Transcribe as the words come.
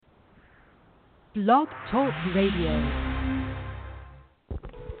Blog Talk Radio.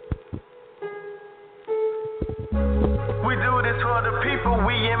 We do this for the people,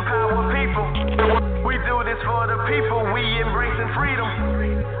 we empower people. We do this for the people, we embracing freedom.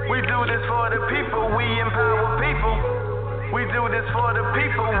 We do this for the people, we empower people. We do this for the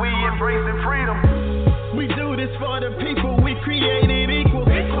people, we embracing freedom. We do this for the people, we created equal.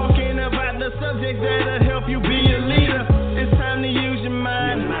 Talking about the subjects that'll help you be a leader. It's time to use your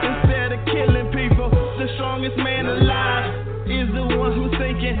mind instead of killing people. The strongest man alive is the one who's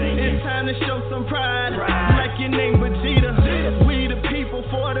thinking. It's time to show some pride, like your name Vegeta. We the people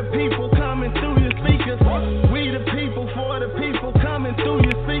for the people coming through your speakers. We the people for the people coming through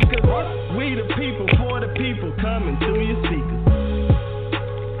your speakers. We the people for the people coming through your speakers.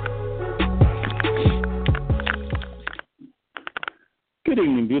 Good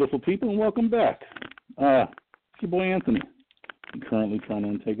evening, beautiful people, and welcome back. It's your boy Anthony. I'm currently trying to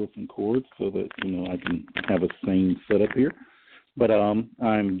untangle some cords so that I can have a sane setup here. But I'm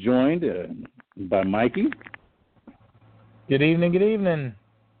joined by Mikey. Good evening, good evening.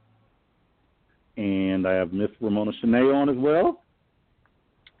 And I have Miss Ramona Shanae on as well.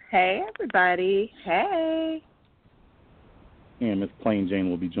 Hey, everybody. Hey. And Miss Plain Jane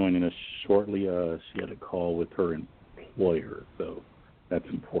will be joining us shortly. She had a call with her employer, so that's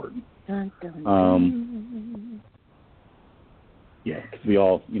important. Dun, dun, dun. Yeah, because we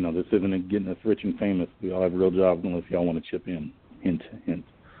all, this isn't getting us rich and famous. We all have real jobs unless y'all want to chip in. Hint, hint.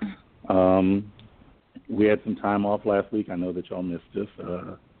 We had some time off last week. I know that y'all missed us.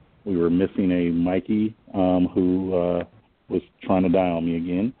 We were missing a Mikey who was trying to dial me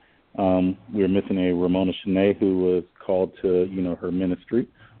again. We were missing a Ramona Shanae who was called to, her ministry,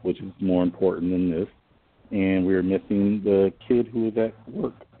 which is more important than this. And we were missing the kid who was at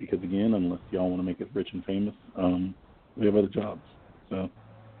work because, again, unless y'all want to make us rich and famous, we have other jobs. So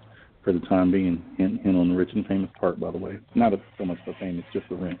for the time being, hint on the rich and famous part, by the way. Not so much the famous, just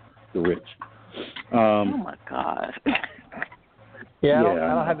the rich. Oh, my God. Yeah, I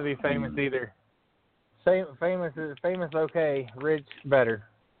don't have to be famous either. Famous okay, rich better.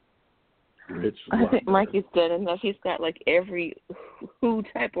 Rich. I think Mikey's done enough. He's got like every WHO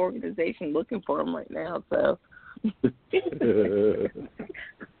type organization looking for him right now. So.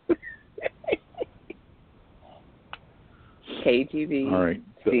 KGB, all right,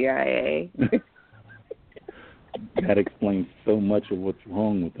 so CIA. That explains so much of what's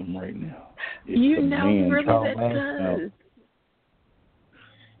wrong with him right now. It's really that does.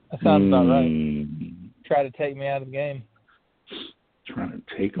 That sounds about right. Try to take me out of the game. Trying to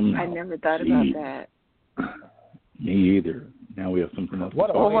take him out. I never thought about that. Me either. Now we have something else.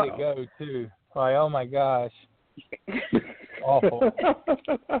 What a way to go, too. Like, oh, my gosh. Awful.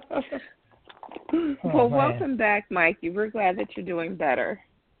 Well, welcome back, Mikey. We're glad that you're doing better.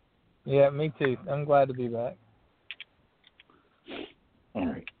 Yeah, me too. I'm glad to be back. All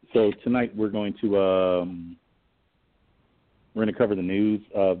right. So tonight we're going to cover the news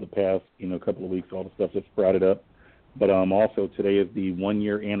of the past couple of weeks, all the stuff that's sprouted up. But also today is the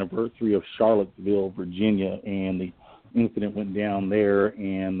 1-year anniversary of Charlottesville, Virginia, and the incident went down there,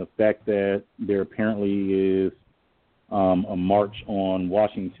 and the fact that there apparently is a march on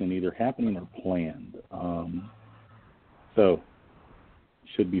Washington either happening or planned. So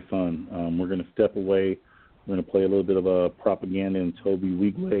should be fun. We're going to step away. We're going to play a little bit of a propaganda and Toby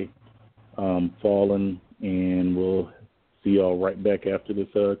Wigway fallen, and we'll see y'all right back after this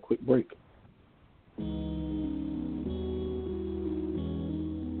quick break.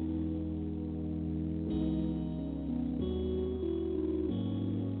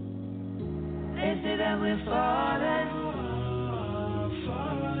 They say that we're falling.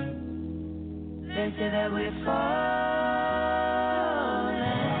 They say that we're falling.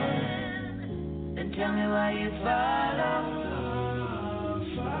 Then tell me why you follow.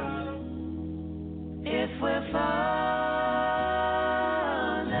 If we're falling.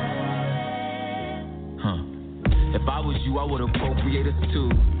 If I was you, I would appropriate us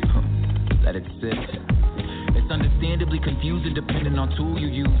too. Let it sit. It's understandably confusing depending on tool you're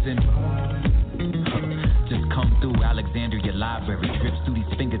using. Just come through Alexandria Library, drips through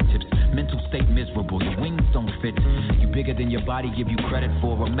these fingertips. Mental state miserable, your wings don't fit. You bigger than your body, give you credit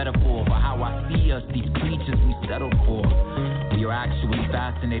for. A metaphor for how I see us, these creatures we settled for. We are actually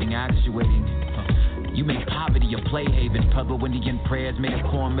fascinating, actuating. You make poverty a play haven. Pueblo Indian prayers made of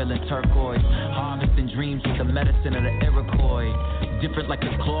cornmeal and turquoise. Harvesting dreams with the medicine of the Iroquois. Different like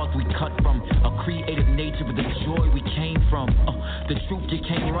the cloth we cut from. A creative nature with the joy we came from. The truth you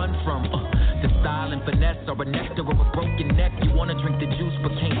can't run from. The style and finesse are a nectar of a broken neck. You wanna drink the juice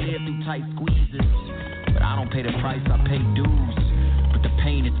but can't live through tight squeezes. But I don't pay the price, I pay dues. But the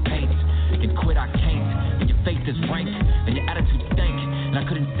pain is paint. And quit, I faith is rank, and your attitude stank. And I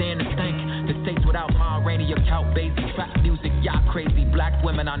couldn't stand to think the states without Ma Rainey, your count Basie, trap music, y'all crazy. Black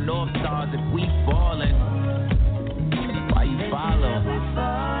women are North Stars if we falling. Why you follow?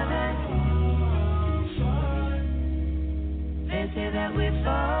 They say that we're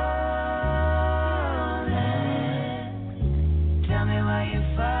falling. Tell me why you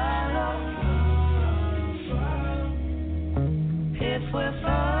follow. If we're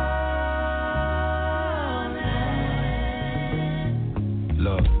falling.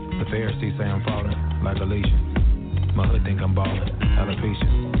 Look, the Pharisees say I'm falling like Alicia. My hood think I'm ballin',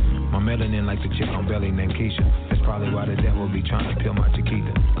 alopecia. My melanin like the chick on belly named Keisha. That's probably why the devil be trying to peel my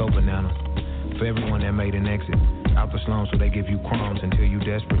Chiquita. Go banana. For everyone that made an exit out the slums where they give you crumbs until you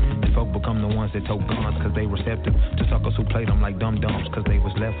desperate. And folk become the ones that tote guns cause they receptive to suckers who play them like dum-dums cause they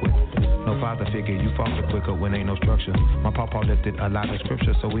was left with no father figure. You falter quicker when ain't no structure. My papa lifted a lot of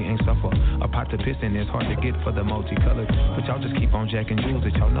scripture so we ain't suffer. A pot to piss in is hard to get for the multicolored, but y'all just keep on jacking jewels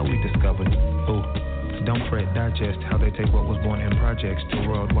that y'all know we discovered. Ooh. Don't fret, digest how they take what was born in projects to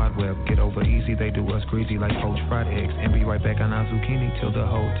World Wide Web. Get over easy, they do us greasy like poached fried eggs. And be right back on our zucchini till the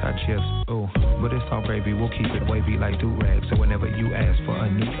whole top shifts. Ooh, but it's all gravy, we'll keep it wavy like do-rag. So whenever you ask for a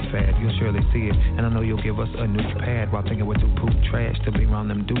new fad, you'll surely see it. And I know you'll give us a new pad while thinking what to poop trash to be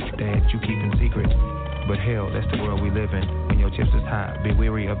around them dads you keep in secret. But hell, that's the world we live in. When your chips is high, be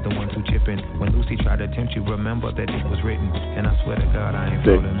weary of the ones who chip in. When Lucy tried to tempt you, remember that it was written. And I swear to God, I ain't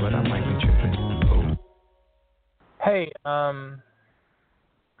floating, but I might be tripping. Ooh. Hey,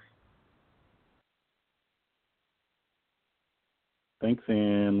 thanks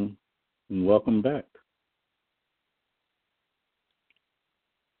and welcome back.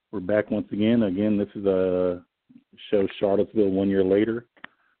 We're back once again. Again, this is a show Charlottesville 1 year later.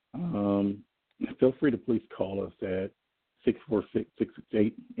 Feel free to please call us at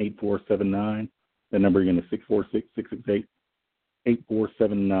 646-668-8479. The number again is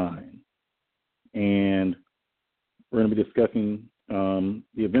 646-668-8479. And we're going to be discussing the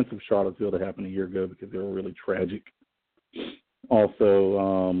events of Charlottesville that happened a year ago because they were really tragic.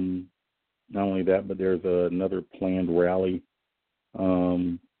 Also, not only that, but there's another planned rally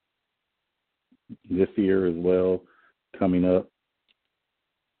this year as well coming up.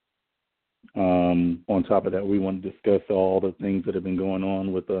 On top of that, we want to discuss all the things that have been going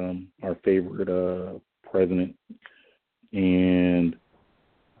on with our favorite president. And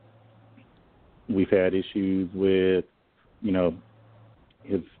we've had issues with,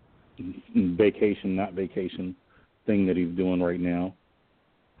 his vacation, not vacation thing that he's doing right now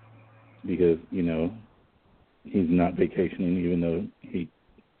because, he's not vacationing even though he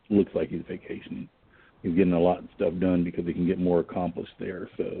looks like he's vacationing. He's getting a lot of stuff done because he can get more accomplished there.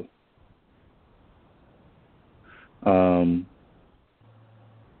 So,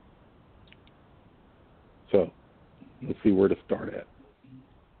 let's see where to start at.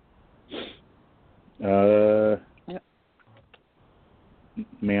 Yep.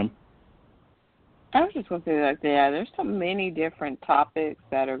 Ma'am? I was just going to say that, there's so many different topics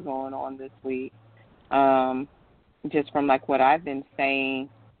that are going on this week. Just from, what I've been saying,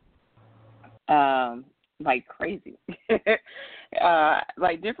 like crazy.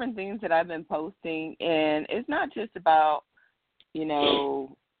 Different things that I've been posting. And it's not just about,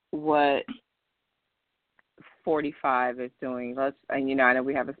 what 45 is doing. I know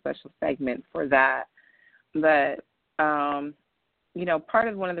we have a special segment for that. But, part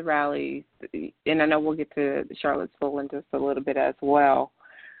of one of the rallies, and I know we'll get to Charlottesville in just a little bit as well,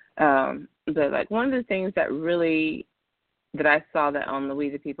 but one of the things that I saw that on the We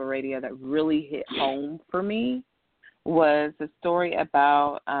the People radio that really hit home for me was the story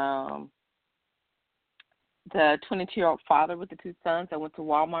about the 22-year-old father with the two sons that went to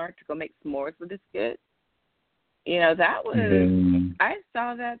Walmart to go make s'mores with his kids. That was, I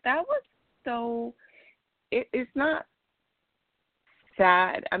saw that. That was so, it's not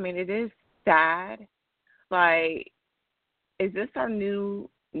sad. I mean, it is sad. Is this our new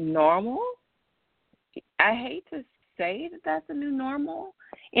normal? I hate to say that that's a new normal.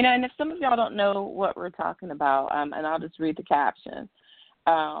 And if some of y'all don't know what we're talking about, and I'll just read the caption.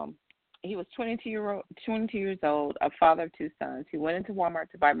 He was 22 years old, a father of two sons. He went into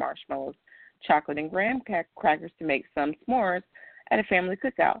Walmart to buy marshmallows, chocolate, and graham crackers to make some s'mores at a family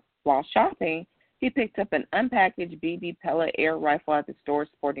cookout. While shopping, he picked up an unpackaged BB pellet air rifle at the store's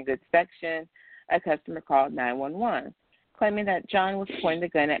sporting goods section. A customer called 911, claiming that John was pointing the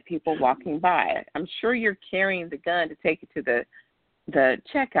gun at people walking by. I'm sure you're carrying the gun to take it to the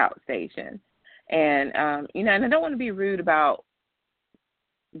checkout station. And, and I don't want to be rude about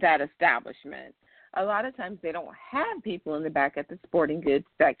that establishment. A lot of times they don't have people in the back at the sporting goods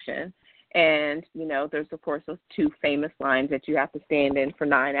section. And, there's, of course, those 2 famous lines that you have to stand in for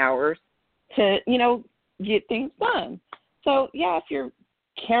 9 hours to, get things done. So, yeah, if you're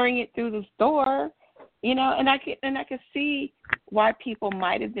carrying it through the store, and I could see why people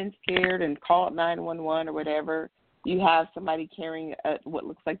might have been scared and called 911 or whatever. You have somebody carrying what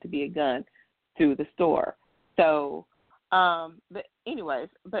looks like to be a gun through the store. So, but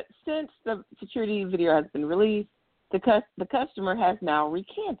since the security video has been released, the customer has now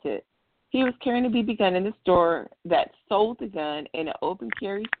recanted. He was carrying a BB gun in the store that sold the gun in an open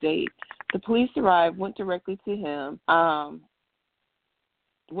carry state. The police arrived, went directly to him,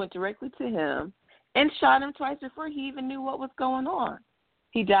 and shot him twice before he even knew what was going on.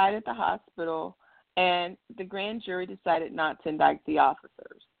 He died at the hospital, and the grand jury decided not to indict the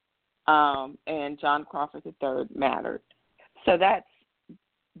officers. And John Crawford III mattered. So that's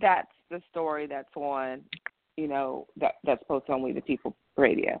the story that's on, that's posted on We the People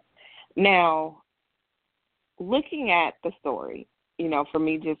Radio. Now, looking at the story, for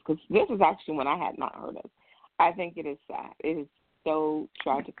me, just because this is actually one I had not heard of, I think it is sad. It is so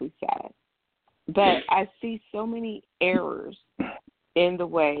tragically sad. But I see so many errors in the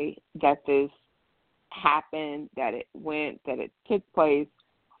way that this happened, that it took place,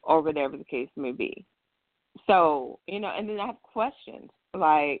 or whatever the case may be. So, and then I have questions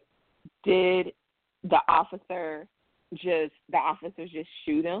like, did the officers just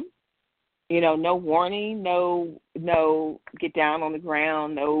shoot him? No warning, no get down on the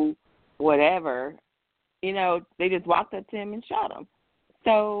ground, no whatever. They just walked up to him and shot him.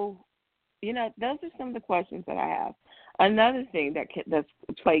 So, those are some of the questions that I have. Another thing that's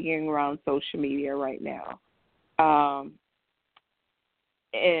plaguing around social media right now,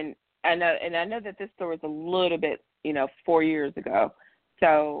 and I know that this story is a little bit, 4 years ago.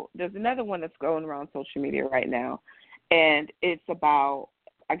 So there's another one that's going around social media right now, and it's about,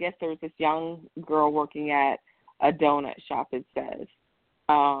 I guess there was this young girl working at a donut shop, it says.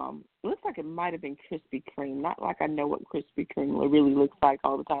 It looks like it might have been Krispy Kreme. Not like I know what Krispy Kreme really looks like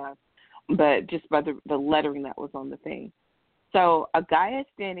all the time, but just by the lettering that was on the thing. So a guy is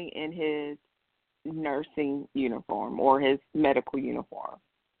standing in his nursing uniform or his medical uniform.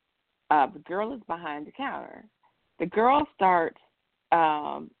 The girl is behind the counter. The girl starts,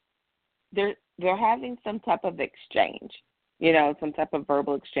 they're having some type of exchange, some type of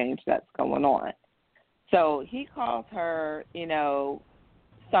verbal exchange that's going on. So he calls her,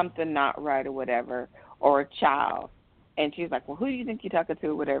 something not right or whatever, or a child. And she's like, well, who do you think you're talking to,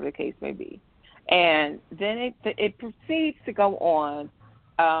 or whatever the case may be. And then it proceeds to go on.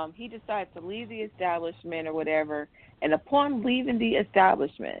 He decides to leave the establishment or whatever, and upon leaving the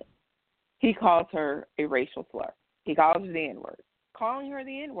establishment, he calls her a racial slur. He calls her the N-word. Calling her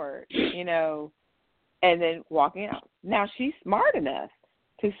the N-word, and then walking out. Now, she's smart enough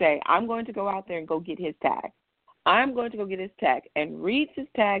to say, I'm going to go out there and go get his tag. I'm going to go get his tag, and reads his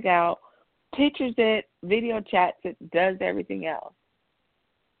tag out, pictures it, video chats it, does everything else.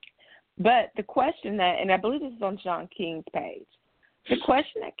 But the question that, and I believe this is on John King's page, the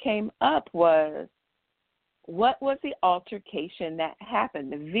question that came up was, what was the altercation that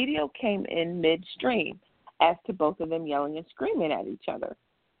happened? The video came in midstream as to both of them yelling and screaming at each other,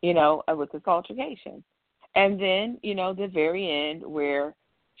 with this altercation. And then, the very end where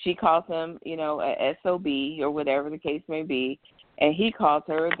she calls him, a SOB or whatever the case may be, and he calls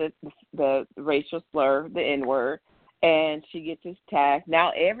her the racial slur, the N-word, and she gets his tag.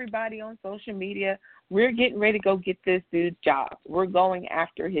 Now everybody on social media, we're getting ready to go get this dude's job. We're going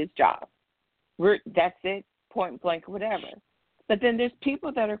after his job. That's it, point blank, whatever. But then there's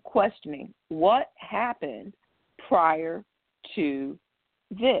people that are questioning what happened prior to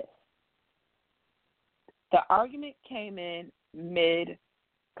this. The argument came in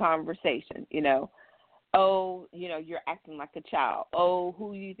mid-conversation, you're acting like a child. Oh,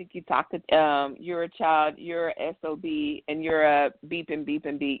 who do you think you talk to? You're a child, you're a SOB, and you're a beep and beep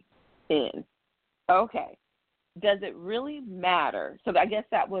and beep in. Okay. Does it really matter? So I guess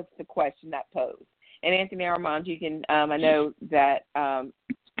that was the question that posed. And Anthony Armand, you can, I know that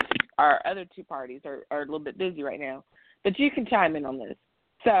our other two parties are a little bit busy right now, but you can chime in on this.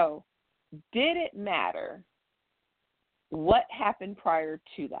 So did it matter what happened prior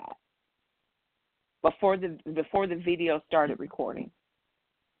to that? Before the video started recording,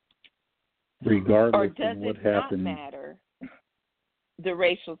 regardless or does of what it happened, not matter? The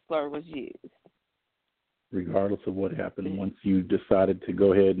racial slur was used. Regardless of what happened, once you decided to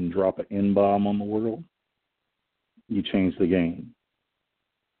go ahead and drop an N-bomb on the world, you changed the game.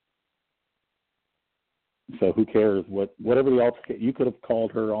 So who cares whatever the altercation? You could have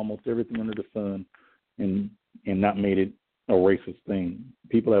called her almost everything under the sun, and not made it a racist thing.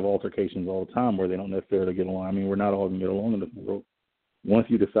 People have altercations all the time where they don't necessarily get along. I mean, we're not all going to get along in this world. Once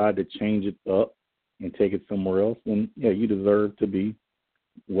you decide to change it up and take it somewhere else, then, yeah, you deserve to be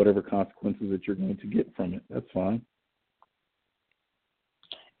whatever consequences that you're going to get from it. That's fine.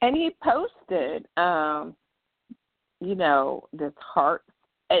 And he posted, this heart.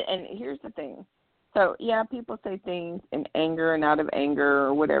 And here's the thing. So, yeah, people say things in anger and out of anger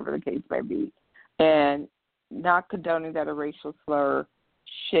or whatever the case may be. And not condoning that a racial slur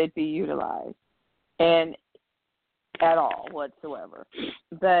should be utilized and at all whatsoever.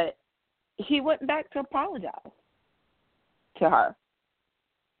 But he went back to apologize to her.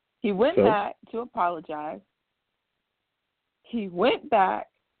 He went back to apologize. He went back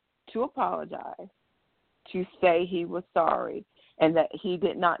to apologize, to say he was sorry and that he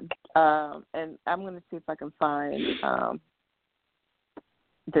did not, and I'm going to see if I can find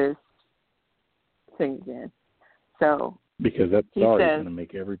this thing again. So because that sorry is going to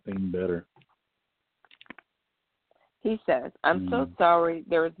make everything better. He says, I'm so sorry.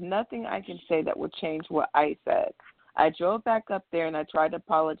 There is nothing I can say that would change what I said. I drove back up there and I tried to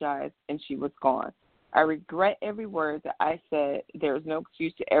apologize, and she was gone. I regret every word that I said. There is no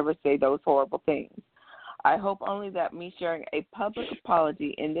excuse to ever say those horrible things. I hope only that me sharing a public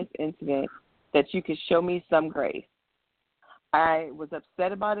apology in this incident that you could show me some grace. I was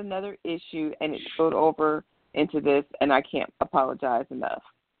upset about another issue, and it spilled over into this, and I can't apologize enough.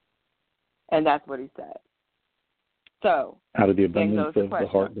 And that's what he said. So, out of the abundance of the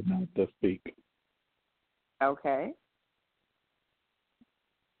heart, the mouth does speak. Okay.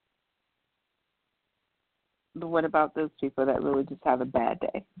 But what about those people that really just have a bad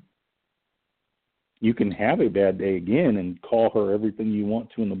day? You can have a bad day again and call her everything you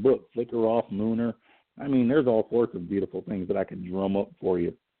want to in the book. Flick her off, moon her. I mean, there's all sorts of beautiful things that I can drum up for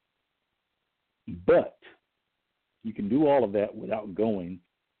you. But you can do all of that without going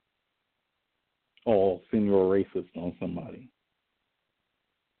all senior racist on somebody.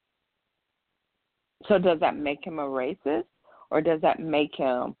 So does that make him a racist, or does that make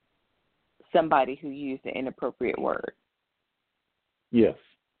him somebody who used an inappropriate word? Yes.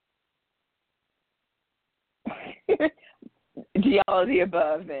 All of the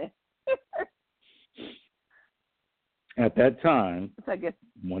above, then. At that time, so I guess,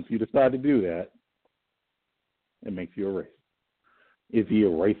 once you decide to do that, it makes you a racist. Is he a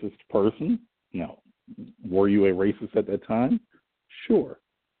racist person? No. Were you a racist at that time? Sure.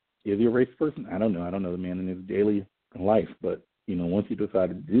 Is he a racist person? I don't know. I don't know the man in his daily life. But, once you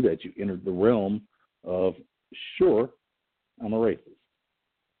decided to do that, you entered the realm of, sure, I'm a racist.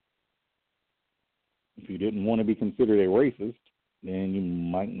 If you didn't want to be considered a racist, then you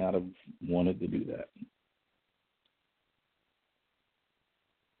might not have wanted to do that.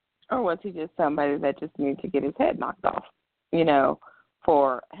 Or was he just somebody that just needed to get his head knocked off,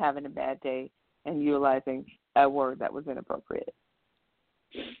 for having a bad day and utilizing a word that was inappropriate?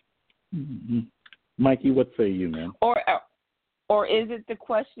 Mm-hmm. Mikey, what say you, man? Or is it the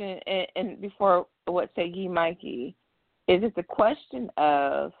question, and before what say ye, Mikey, is it the question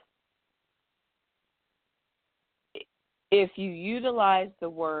of if you utilize the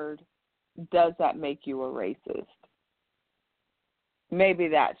word, does that make you a racist? Maybe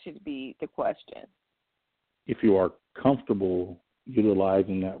that should be the question. If you are comfortable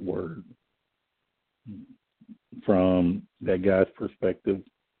utilizing that word from that guy's perspective,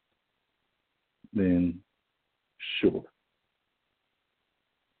 then sure.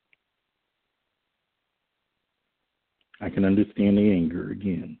 I can understand the anger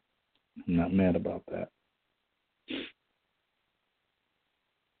again. I'm not mad about that.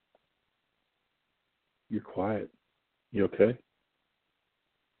 You're quiet. You okay?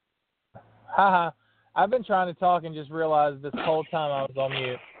 Haha. I've been trying to talk and just realized this whole time I was on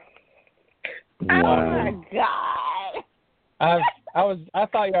mute. Wow. Oh my God. I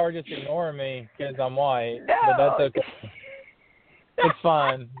thought y'all were just ignoring me because I'm white, No. but that's okay. It's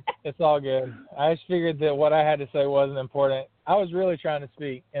fine. It's all good. I just figured that what I had to say wasn't important. I was really trying to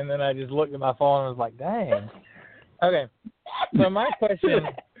speak, and then I just looked at my phone and was like, dang. Okay. So my question.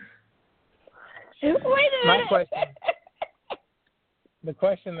 Wait a minute. The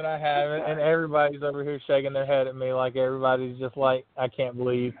question that I have, and everybody's over here shaking their head at me like everybody's just like, I can't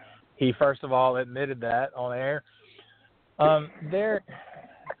believe he first of all admitted that on air.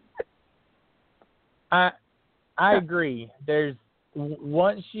 I agree. There's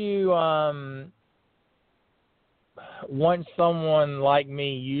once someone like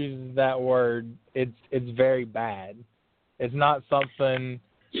me uses that word, it's very bad. It's not something,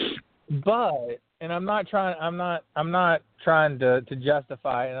 but. And I'm not trying to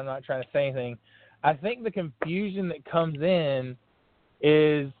justify it, and I'm not trying to say anything. I think the confusion that comes in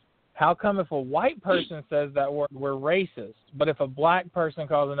is how come if a white person says that word, we're racist, but if a black person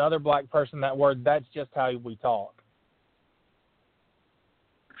calls another black person that word, that's just how we talk.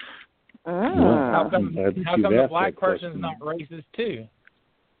 How come the black person's not racist too?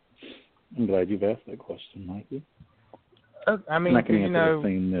 I'm glad you've asked that question, Mikey. I mean, I can answer the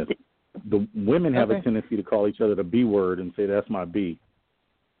same myth. The women have a tendency to call each other the B word and say, that's my B.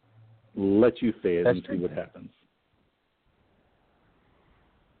 Let you say it and see what happens.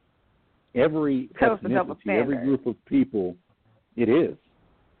 Every ethnicity, every group of people, it is.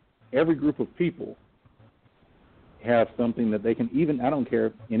 Every group of people have something that they can even, I don't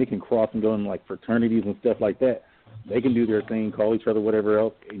care, and it can cross and go in like fraternities and stuff like that. They can do their thing, call each other whatever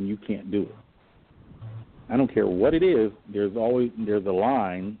else, and you can't do it. I don't care what it is, there's a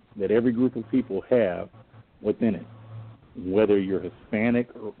line that every group of people have within it. Whether you're Hispanic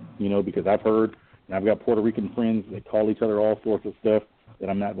or, because I've heard, and I've got Puerto Rican friends that call each other all sorts of stuff that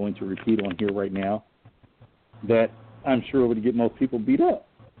I'm not going to repeat on here right now, that I'm sure would get most people beat up.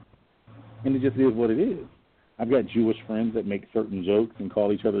 And it just is what it is. I've got Jewish friends that make certain jokes and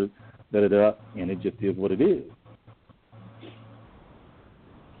call each other da-da-da, and it just is what it is.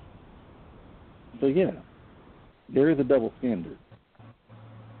 So, yeah, there is a double standard.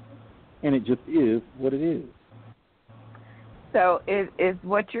 And it just is what it is. So is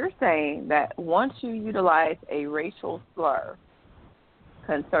what you're saying that once you utilize a racial slur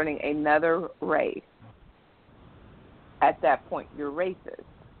concerning another race, at that point you're racist?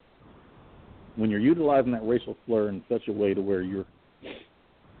 When you're utilizing that racial slur in such a way to where you're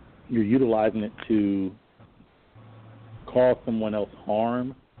utilizing it to cause someone else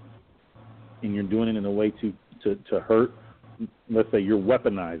harm, and you're doing it in a way to hurt, let's say you're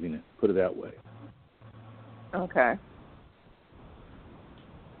weaponizing it, put it that way. Okay.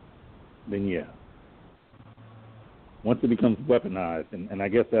 Then yeah. Once it becomes weaponized, and I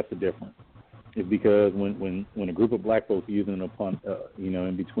guess that's the difference, is because when a group of black folks are using it upon,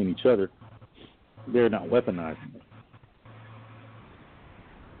 in between each other, they're not weaponizing it.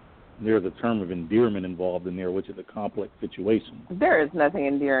 There's a term of endearment involved in there, which is a complex situation. There is nothing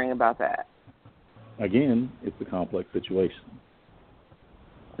endearing about that. Again, it's a complex situation.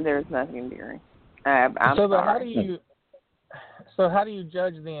 There's nothing endearing. I'm so sorry. How do you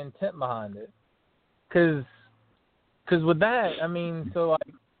judge the intent behind it? Because with that, I mean, so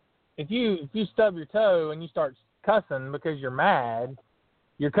like if you stub your toe and you start cussing because you're mad,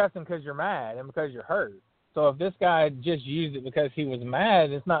 you're cussing because you're mad and because you're hurt. So if this guy just used it because he was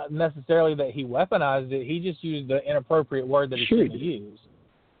mad, it's not necessarily that he weaponized it. He just used the inappropriate word that he shouldn't use.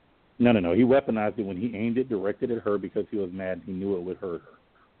 No. He weaponized it when he aimed it, directed at her because he was mad and he knew it would hurt her.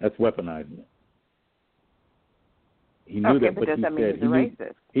 That's weaponizing it. He knew that, but does that mean he's a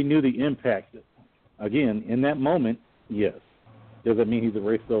racist? He knew the impact. Again, in that moment, yes. Does that mean he's a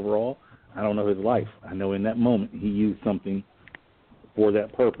racist overall? I don't know his life. I know in that moment he used something for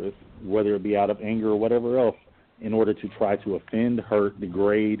that purpose, whether it be out of anger or whatever else, in order to try to offend, hurt,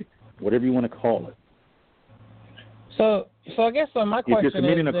 degrade, whatever you want to call it. So I guess my question is, if you're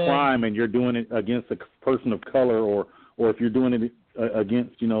committing a crime and you're doing it against a person of color, or if you're doing it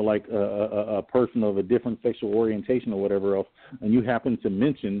against, like a person of a different sexual orientation or whatever else, and you happen to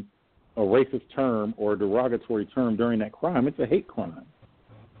mention a racist term or a derogatory term during that crime, it's a hate crime.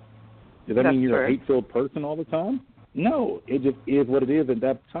 Does that mean you're a hate-filled person all the time? No, it just is what it is at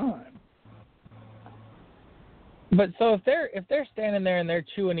that time. But so if they're standing there and they're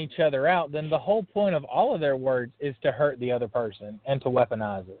chewing each other out, then the whole point of all of their words is to hurt the other person and to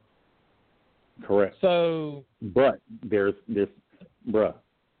weaponize it. Correct. So, but there's bruh,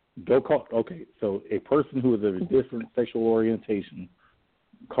 go call. Okay, so a person who is of a different sexual orientation,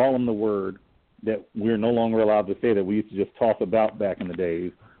 call them the word that we're no longer allowed to say that we used to just talk about back in the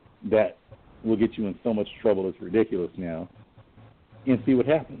days. That will get you in so much trouble. It's ridiculous now, and see what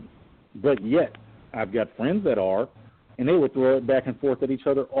happens. But yet, I've got friends that are, and they would throw it back and forth at each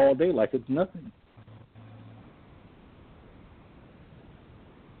other all day like it's nothing.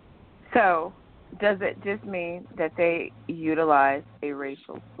 So, does it just mean that they utilize a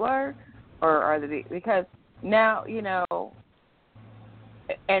racial slur, or are they, because now,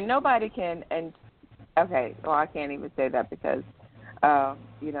 and nobody can, and okay, well, I can't even say that because,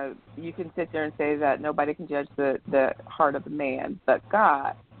 you can sit there and say that nobody can judge the heart of a man but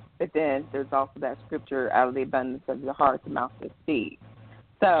God. But then there's also that scripture, out of the abundance of the heart, the mouth will speak.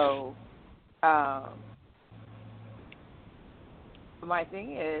 So, my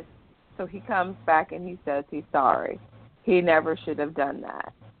thing is, so he comes back and he says he's sorry. He never should have done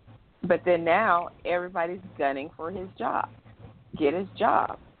that. But then now everybody's gunning for his job. Get his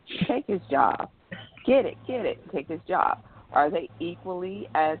job. Take his job. get it, take this job. Are they equally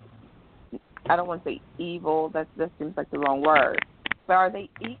as, I don't want to say evil, that seems like the wrong word, but are they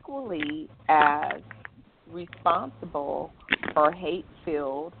equally as responsible or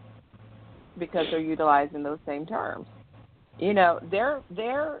hate-filled because they're utilizing those same terms? You know,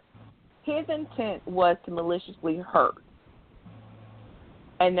 his intent was to maliciously hurt.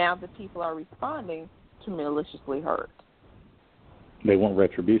 And now the people are responding to maliciously hurt. They want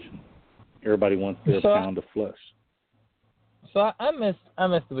retribution. Everybody wants their pound of flesh. So I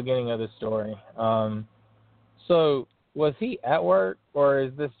missed the beginning of this story. So was he at work, or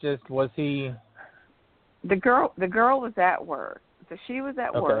is this just, was he? The girl was at work. So she was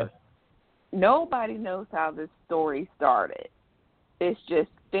at work. Nobody knows how this story started. It's just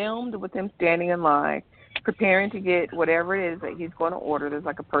filmed with him standing in line, preparing to get whatever it is that he's going to order. There's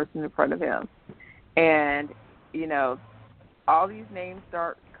like a person in front of him. And, you know, all these names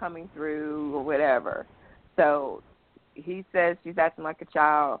start coming through or whatever. So he says she's acting like a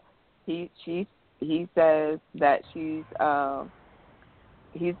child. He says that she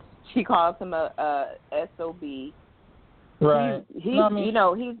calls him a SOB. Right.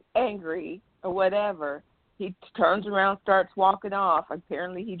 He's angry or whatever. He turns around, starts walking off.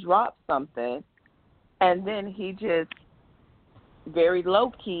 Apparently he dropped something. And then he just, very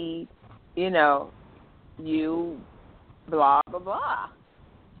low-key, you blah, blah, blah.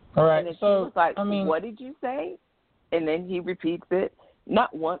 All right. And then so, she was like, what did you say? And then he repeats it,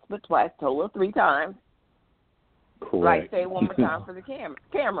 not once but twice, total of 3 times. Correct. Like, say it one more time for the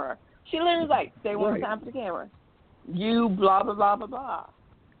camera. She literally like, say it one more time for the camera. You blah, blah, blah, blah, blah.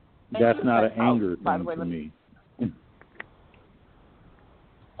 And that's not like, an anger thing the way, to me.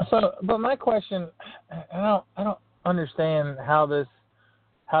 So, but my question, I don't understand how this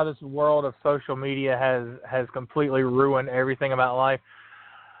world of social media has completely ruined everything about life.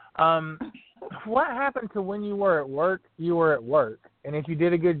 What happened to when you were at work? You were at work, and if you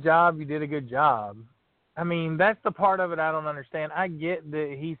did a good job, you did a good job. I mean, that's the part of it I don't understand. I get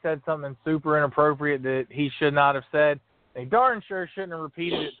that he said something super inappropriate that he should not have said. They darn sure shouldn't have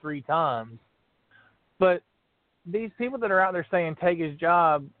repeated it 3 times. But these people that are out there saying take his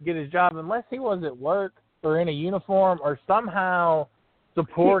job, get his job, unless he was at work or in a uniform or somehow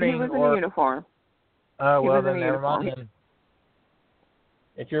supporting. He was in a uniform. Oh, well, then never mind. Then.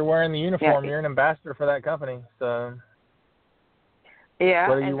 If you're wearing the uniform, you're an ambassador for that company. So, yeah,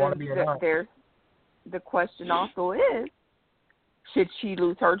 whether you want to be or not. The question also is, should she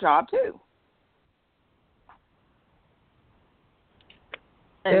lose her job too?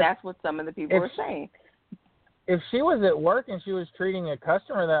 And that's what some of the people are saying. If she was at work and she was treating a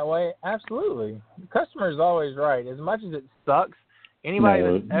customer that way, absolutely. The customer is always right. As much as it sucks, anybody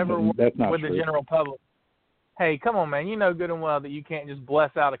that's ever worked with the general public, hey, come on, man. You know good and well that you can't just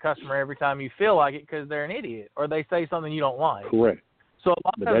bless out a customer every time you feel like it because they're an idiot or they say something you don't like. Correct. So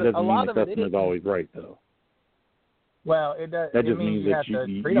but that doesn't mean the customer's always right, though. Well, it does. That just means that you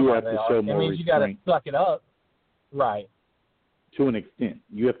have to show more restraint. It means you got to suck it up. Right. To an extent.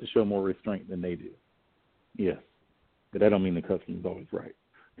 You have to show more restraint than they do. Yes. But that don't mean the customer's always right.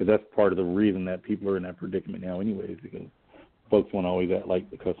 Because that's part of the reason that people are in that predicament now anyways, because folks want to always act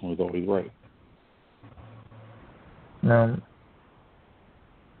like the customer's always right.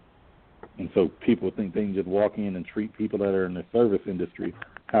 And so people think they can just walk in and treat people that are in the service industry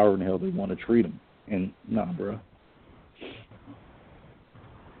however in the hell they want to treat them. And nah, bro.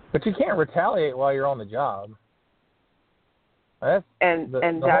 But you can't retaliate while you're on the job. That's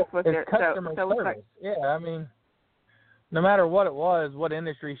what they're customer service. Like, yeah, I mean, no matter what it was, what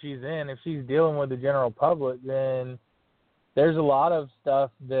industry she's in, if she's dealing with the general public, then there's a lot of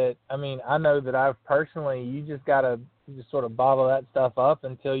stuff that, I mean, I know that I've personally, you just got to just sort of bottle that stuff up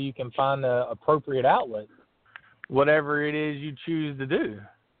until you can find the appropriate outlet, whatever it is you choose to do,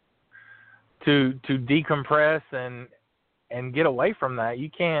 to decompress and get away from that. You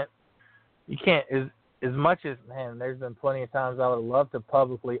can't as much as, man, there's been plenty of times I would love to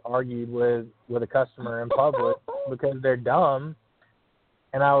publicly argue with a customer in public because they're dumb,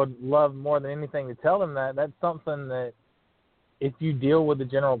 and I would love more than anything to tell them that that's something that if you deal with the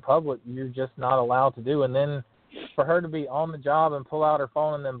general public, you're just not allowed to do. And then for her to be on the job and pull out her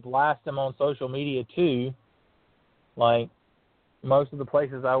phone and then blast them on social media too, like most of the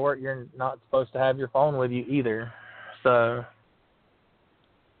places I work, you're not supposed to have your phone with you either. So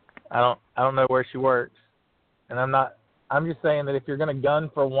I don't know where she works, and I'm just saying that if you're going to gun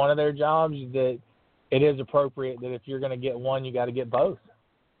for one of their jobs, that it is appropriate that if you're going to get one, you got to get both.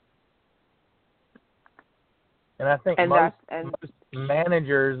 And I think most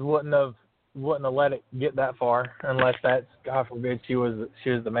managers wouldn't have let it get that far unless that's, God forbid, she was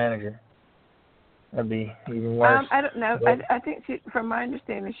the manager. That'd be even worse. I don't know. But, I think from my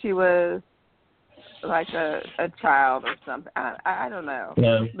understanding, she was like a child or something. I don't know.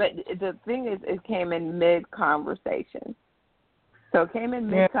 yeah. But the thing is, it came in mid-conversation. So it came in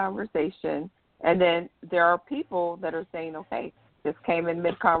mid-conversation, and then there are people that are saying, okay, this came in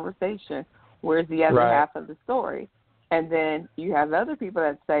mid-conversation. Where's the other Right. half of the story? And then you have other people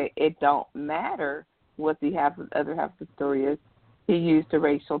that say it don't matter what the other half of the story is. He used a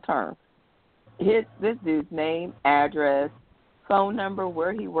racial term. This dude's name, address, phone number,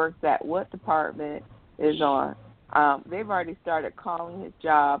 where he works at, what department is on. They've already started calling his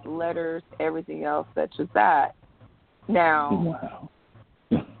job, letters, everything else such as that. Now, Wow.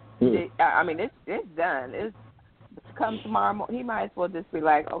 it's done. It's come tomorrow morning. He might as well just be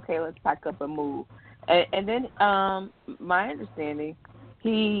like, okay, let's pack up and move. And then my understanding,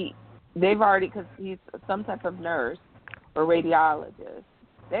 they've already, because he's some type of nurse or radiologist,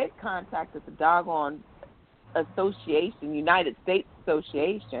 they've contacted the doggone association, United States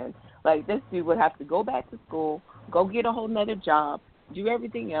Association. Like, this dude would have to go back to school, go get a whole nother job, do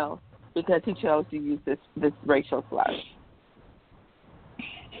everything else because he chose to use this racial slur.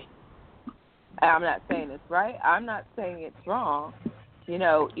 I'm not saying it's right. I'm not saying it's wrong.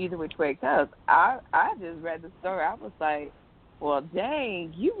 Either which way it goes. I just read the story. I was like, well,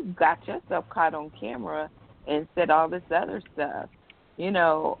 dang, you got yourself caught on camera and said all this other stuff. And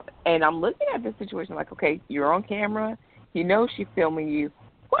I'm looking at this situation like, okay, you're on camera. She's filming you.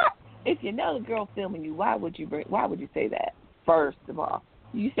 What? If you know the girl filming you, why would you say that? First of all,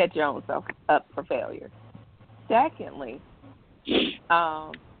 you set your own self up for failure. Secondly,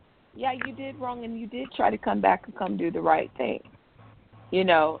 yeah, you did wrong, and you did try to come back and come do the right thing.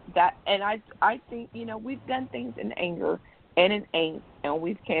 That, and I think, we've done things in anger and in angst, and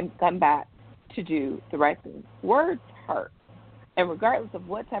we've come back to do the right thing. Words hurt. And regardless of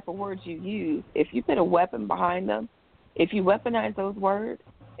what type of words you use, if you put a weapon behind them, if you weaponize those words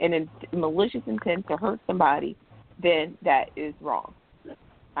in malicious intent to hurt somebody, then that is wrong.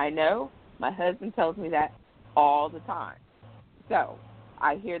 I know my husband tells me that all the time. So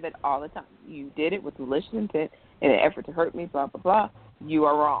I hear that all the time. You did it with malicious intent in an effort to hurt me, blah, blah, blah. You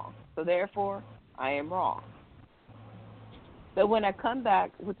are wrong. So therefore, I am wrong. But when I come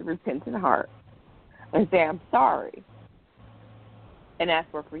back with a repentant heart and say I'm sorry and ask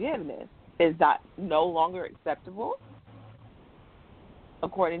for forgiveness, is that no longer acceptable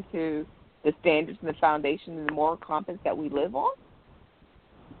according to the standards and the foundation and the moral compass that we live on?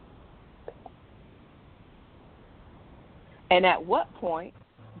 And at what point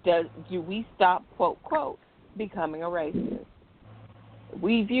do we stop, quote, quote, becoming a racist?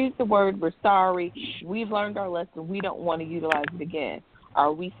 We've used the word, we're sorry, we've learned our lesson, we don't want to utilize it again.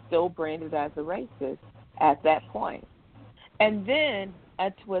 Are we still branded as a racist at that point? And then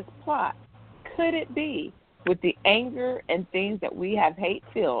a twist plot. Could it be with the anger and things that we have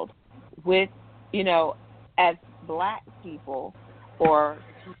hate-filled with, as black people or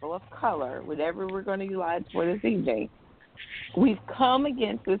people of color, whatever we're going to utilize for this evening, we've come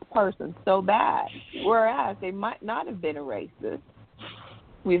against this person so bad, whereas they might not have been a racist,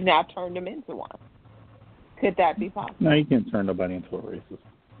 we've now turned them into one. Could that be possible? No, you can't turn nobody into a racist.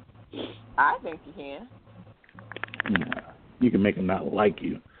 I think you can. Yeah. You can make them not like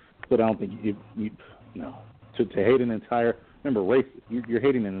you, but I don't think you no. To hate an entire, remember, race, you're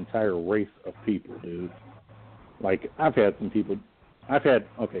hating an entire race of people, dude. Like, I've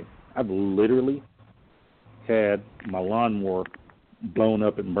literally had my lawnmower blown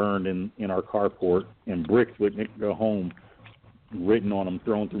up and burned in our carport, and bricks wouldn't go home written on them,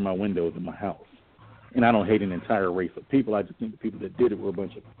 thrown through my windows in my house. And I don't hate an entire race of people. I just think the people that did it were a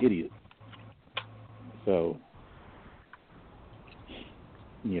bunch of idiots. So,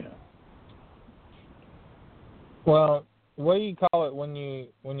 yeah. Well, what do you call it when you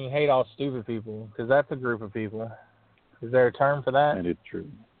hate all stupid people? Because that's a group of people. Is there a term for that? That is true.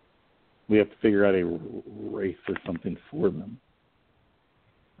 We have to figure out a race or something for them.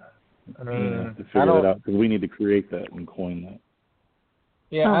 I mean, we have to figure that out because we need to create that and coin that.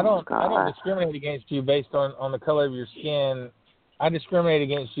 Yeah, I don't discriminate against you based on the color of your skin. I discriminate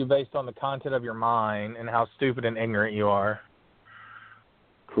against you based on the content of your mind and how stupid and ignorant you are.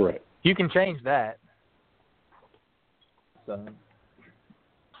 Correct. You can change that. So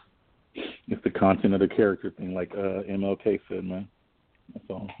it's the content of the character thing, like MLK said, man. That's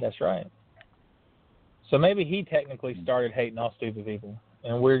all. That's right. So maybe he technically started hating all stupid people,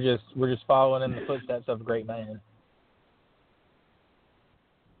 and we're just following in the footsteps of a great man.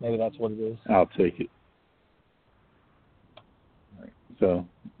 Maybe that's what it is. I'll take it. All right. So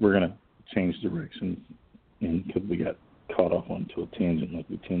we're gonna change directions, because we got caught off onto a tangent like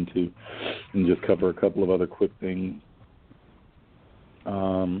we tend to, and just cover a couple of other quick things.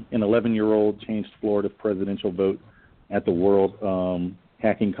 An 11-year-old changed Florida's presidential vote at the World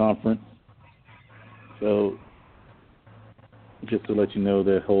Hacking Conference. So, just to let you know,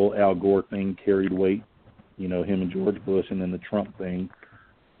 the whole Al Gore thing carried weight. You know, him and George Bush, and then the Trump thing.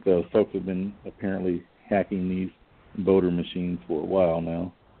 So folks have been apparently hacking these voter machines for a while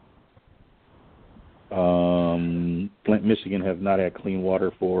now. Flint, Michigan has not had clean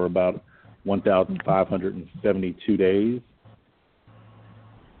water for about 1,572 days.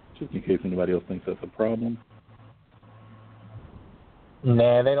 Just in case anybody else thinks that's a problem.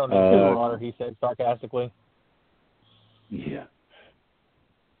 Nah, they don't need clean water, he said sarcastically. Yeah.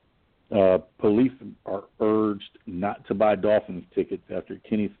 Police are urged not to buy Dolphins tickets after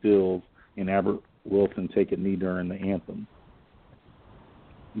Kenny Stills and Albert Wilson take a knee during the anthem.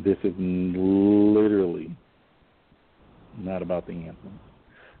 This is literally not about the anthem.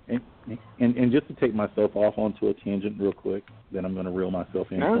 And just to take myself off onto a tangent real quick, then I'm going to reel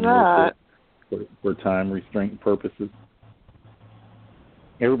myself in for time restraint purposes.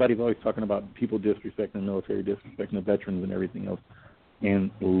 Everybody's always talking about people disrespecting the military, disrespecting the veterans and everything else, and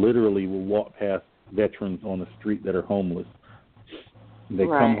literally will walk past veterans on the street that are homeless. They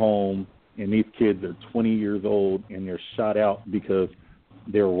come home, and these kids are 20 years old, and they're shot out because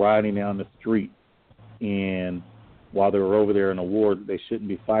they're riding down the street, and while they were over there in a war that they shouldn't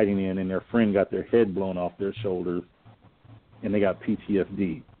be fighting in, and their friend got their head blown off their shoulders, and they got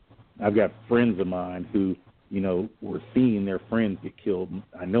PTSD. I've got friends of mine who, you know, were seeing their friends get killed.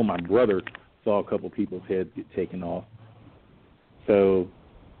 I know my brother saw a couple people's heads get taken off. So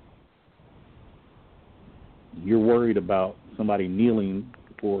you're worried about somebody kneeling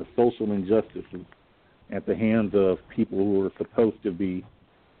for social injustices at the hands of people who are supposed to be,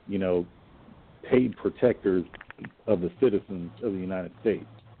 you know, paid protectors of the citizens of the United States.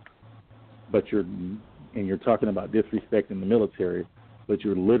 But you're talking about disrespecting the military, but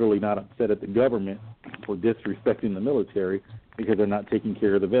you're literally not upset at the government for disrespecting the military because they're not taking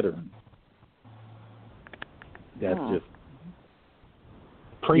care of the veterans. That's just...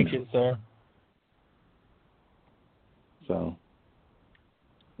 Preach it, sir. So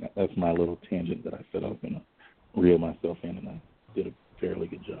that's my little tangent that I said I was going to reel myself in, and I did a fairly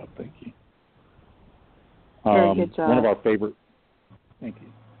good job. Thank you. Very good job. One of our favorite... Thank you.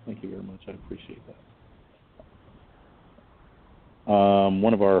 Thank you very much. I appreciate that.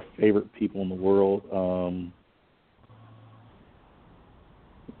 One of our favorite people in the world,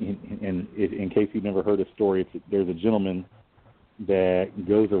 in case you've never heard a story, there's a gentleman that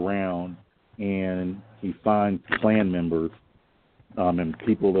goes around and he finds Klan members and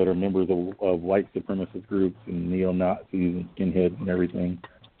people that are members of white supremacist groups and neo-Nazis and skinheads and everything.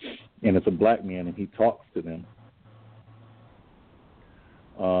 And it's a black man, and he talks to them.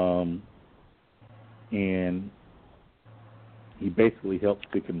 And he basically helps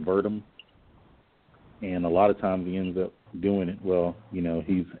to convert them. And a lot of times he ends up doing it. Well, you know,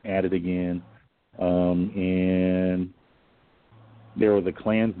 he's at it again. And there was a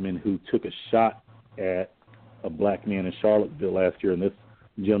Klansman who took a shot at a black man in Charlottesville last year, and this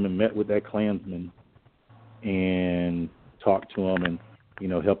gentleman met with that Klansman and talked to him and, you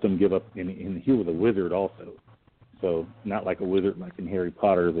know, helped him give up. And he was a wizard also. So not like a wizard like in Harry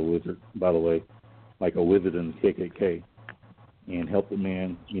Potter is a wizard, by the way, like a wizard in the KKK. And helped the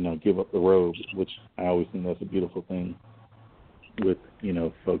man, you know, give up the robe, which I always think that's a beautiful thing with, you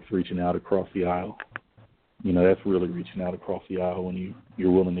know, folks reaching out across the aisle. You know, that's really reaching out across the aisle when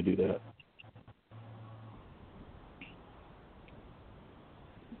you're willing to do that.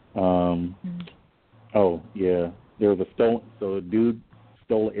 Oh, yeah. There was a dude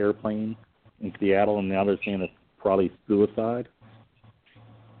stole an airplane in Seattle, and now they're saying it's probably suicide.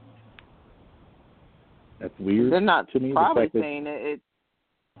 That's weird. They're not to me, probably saying it.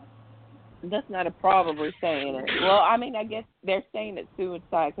 That's not a probably saying it. Well, I mean, I guess they're saying it's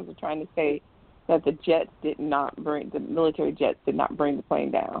suicide because they're trying to say that the military jets did not bring the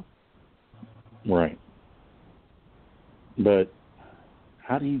plane down. Right. But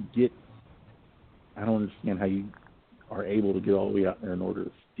how do you get, I don't understand how you are able to get all the way out there in order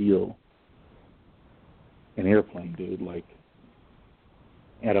to steal an airplane, dude, like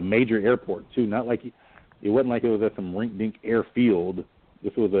at a major airport too. Not like it wasn't like it was at some rink-dink airfield.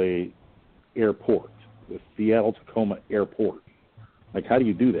 This was a airport, the Seattle-Tacoma Airport. Like, how do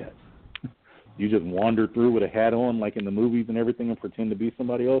you do that? You just wander through with a hat on, like in the movies and everything, and pretend to be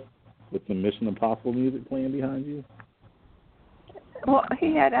somebody else with some Mission Impossible music playing behind you? Well,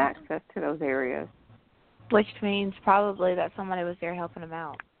 he had access to those areas. Which means probably that somebody was there helping him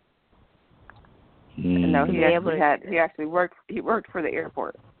out. And no, to he be able actually to. he actually worked. He worked for the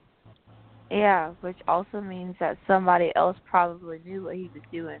airport. Yeah, which also means that somebody else probably knew what he was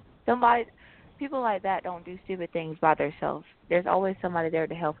doing. People like that don't do stupid things by themselves. There's always somebody there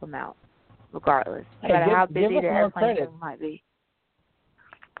to help them out, regardless, no matter how busy the airplane might be.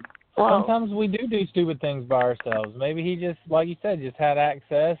 Well, sometimes we do stupid things by ourselves. Maybe he just, like you said, just had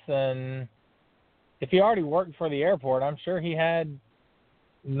access, and if he already worked for the airport, I'm sure he had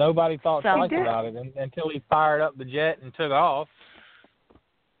nobody thought twice about it until he fired up the jet and took off.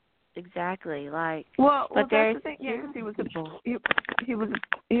 Exactly, like. Well, but that's the thing. Yeah, because he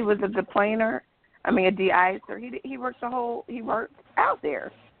was a deplaner. I mean, a de-icer. He worked out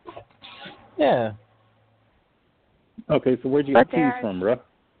there. Yeah. Okay, so where'd you get keys from, bro?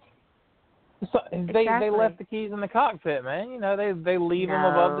 So they left the keys in the cockpit, man. You know, they leave them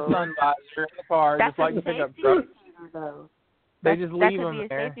above the sun visor in the car, just like the pickup truck. They just leave them there. That could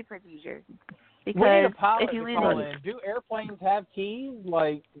be a safety procedure. We need a Because pilot if you to leave call in. Do airplanes have keys?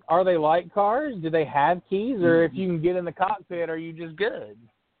 Like, are they like cars? Do they have keys? Or if you can get in the cockpit, are you just good?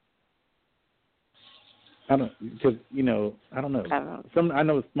 I don't know. I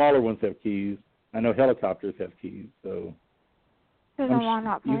know smaller ones have keys. I know helicopters have keys, so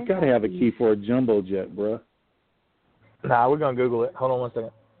you've got to have a key for a jumbo jet, bro. Nah, we're gonna Google it. Hold on 1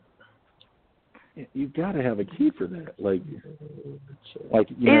 second. You've got to have a key for that. Like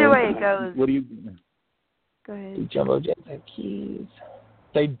either way it goes. What do you? Go ahead. Jumbo jets have keys.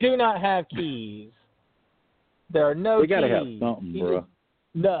 They do not have keys. There are no keys. They got to have something,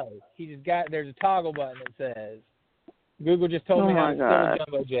 bro. He just got. There's a toggle button that says. Google just told me how to steal a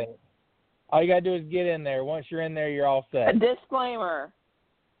jumbo jet. All you gotta do is get in there. Once you're in there, you're all set. A disclaimer.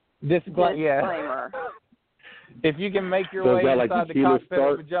 Yeah. If you can make your way inside the cockpit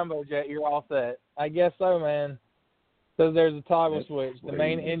of a jumbo jet, you're all set. I guess so, man. So there's a toggle switch. The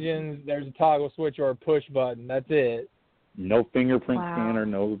main engine, there's a toggle switch or a push button. That's it. No fingerprint scanner,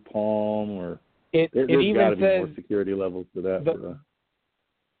 no palm, or there's even got to be more security levels to that.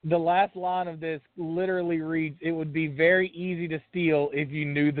 The last line of this literally reads, "It would be very easy to steal if you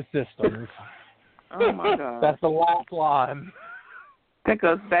knew the systems." Oh, my God. That's the last line. That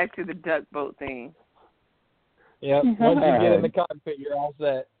goes back to the duck boat thing. Yep. Once you get in the cockpit, you're all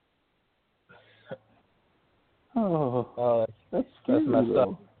set. Oh, that's messed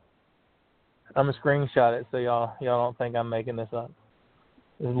up. I'm gonna screenshot it so y'all don't think I'm making this up.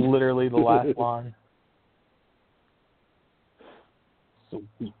 It's literally the last line.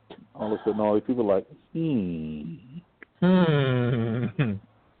 Sweet. All of a sudden, all these people are like,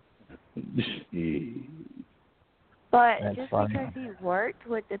 But That's just funny. because he worked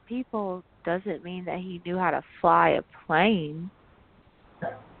with the people doesn't mean that he knew how to fly a plane.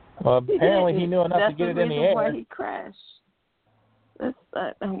 Well, apparently he knew enough to get it in the air. That's why he crashed. That's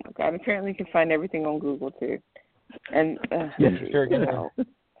oh my God! Apparently, you can find everything on Google too. And sure can.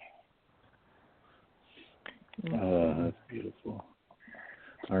 That's beautiful.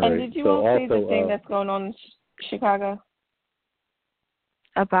 All and right. did you all see the thing that's going on in Chicago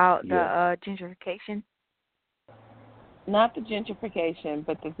about the gentrification? Not the gentrification,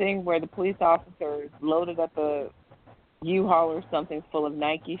 but the thing where the police officers loaded up a U-Haul or something full of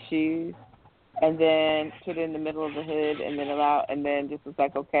Nike shoes, and then put it in the middle of the hood, and then just was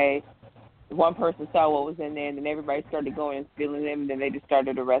like, okay, one person saw what was in there, and then everybody started going and stealing them, and then they just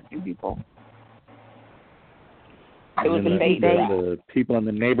started arresting people. It was a bait. The people in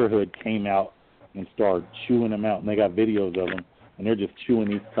the neighborhood came out and started chewing them out, and they got videos of them, and they're just chewing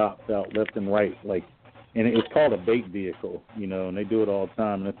these cops out left and right, like. And it's called a bait vehicle, and they do it all the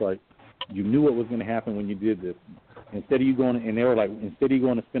time. And it's like, you knew what was going to happen when you did this. Instead of you going, and they were like, instead of you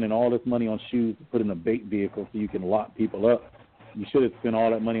going to spending all this money on shoes to put in a bait vehicle so you can lock people up, you should have spent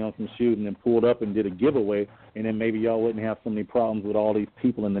all that money on some shoes and then pulled up and did a giveaway, and then maybe y'all wouldn't have so many problems with all these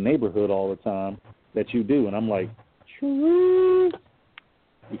people in the neighborhood all the time that you do. And I'm like, true,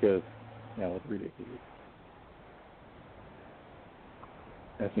 because it's ridiculous.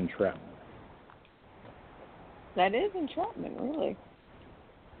 That's entrapment. That is entrapment, really,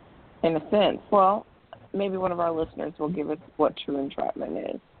 in a sense. Well, maybe one of our listeners will give us what true entrapment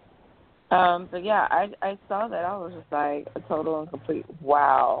is. But, yeah, I saw that. I was just like a total and complete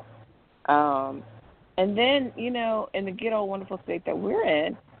wow. And then, in the good old wonderful state that we're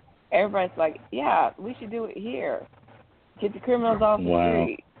in, everybody's like, yeah, we should do it here. Get the criminals off the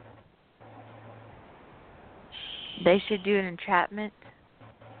street. They should do an entrapment?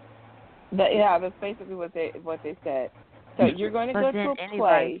 That's basically what they said. So you're going to go to a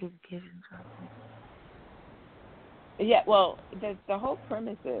place. Yeah, well, the whole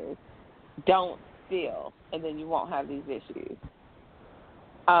premise is don't steal, and then you won't have these issues.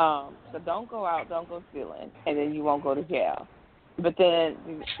 So don't go out, don't go stealing, and then you won't go to jail. But then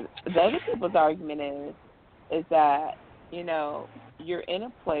the other people's argument is that, you know, you're in a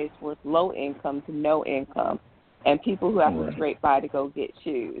place with low income to no income and people who have to scrape by to go get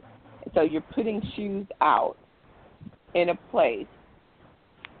shoes. So you're putting shoes out in a place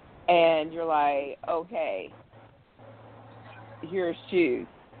and you're like, okay, here's shoes.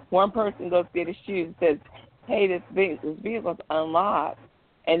 One person goes get his shoes and says, hey, this vehicle's unlocked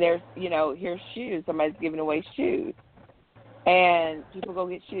and there's, you know, here's shoes. Somebody's giving away shoes. And people go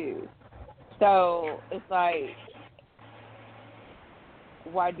get shoes. So it's like,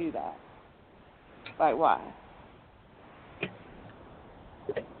 why do that? Like, why?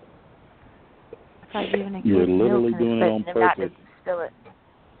 You're literally doing it on purpose.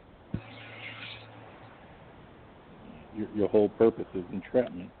 Your whole purpose is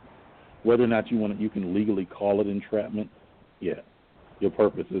entrapment. Whether or not you can legally call it entrapment, yeah, your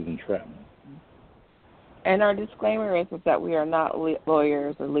purpose is entrapment. And our disclaimer is that we are not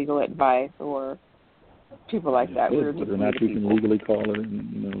lawyers or legal advice or people like that. We're just whether or not you can legally call it,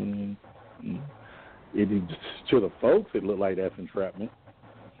 you know, to the folks, it looked like that's entrapment.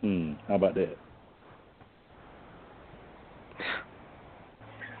 How about that?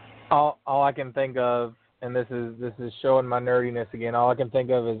 All I can think of, and this is showing my nerdiness again. All I can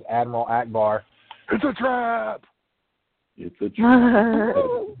think of is Admiral Akbar. It's a trap. It's a trap.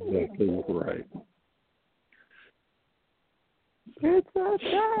 That's exactly right. It's a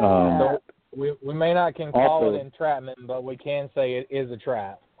trap. So we may not can call it entrapment, but we can say it is a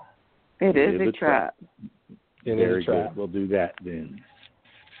trap. It is a trap. Very good. We'll do that then.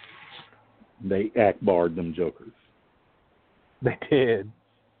 They Akbar'd them jokers. They did.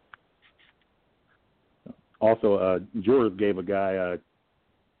 Also, jurors gave a guy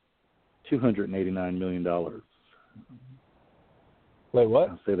 $289 million. Wait, what?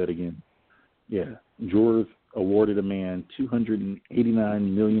 I'll say that again. Yeah, jurors awarded a man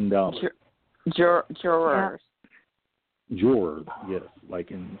 $289 million. Jurors. Jurors, yes,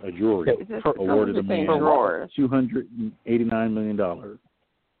 like in a jury, awarded a man $289 million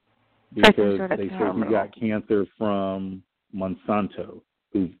because they said he got cancer from Monsanto,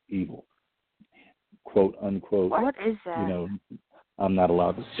 who's evil, quote unquote. What is that? You know, I'm not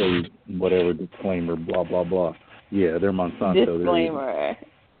allowed to say whatever disclaimer, blah blah blah. Yeah, they're Monsanto. Disclaimer.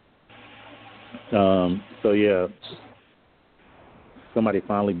 So yeah, somebody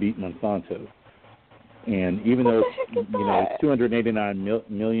finally beat Monsanto, and even though it's $289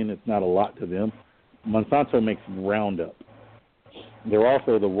 million, it's not a lot to them. Monsanto makes Roundup. They're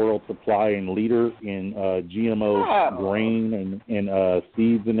also the world supplying leader in GMO grain and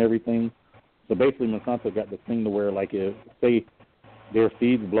seeds and everything. So basically, Monsanto got this thing to where, like, if say their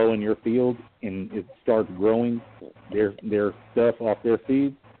seeds blow in your field and it starts growing, their stuff off their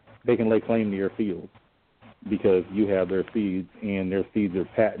seeds, they can lay claim to your field because you have their seeds and their seeds are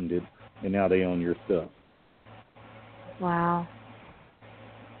patented, and now they own your stuff. Wow.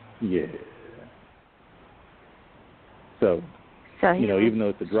 Yeah. So even though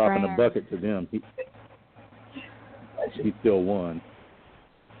it's a drop in the bucket to them, he still won.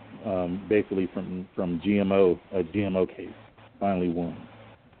 Basically from GMO, a GMO case, finally won.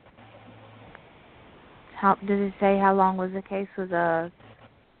 How did it say how long was the case was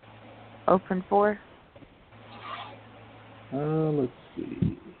open for? Let's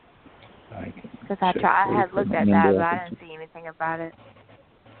see. Because I had looked at that, but I didn't see anything about it.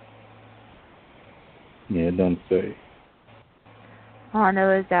 Yeah, it doesn't say. All I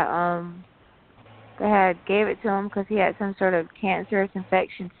know is that they gave it to him because he had some sort of cancerous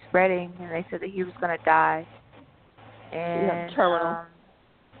infection spreading, and they said that he was going to die. And terminal.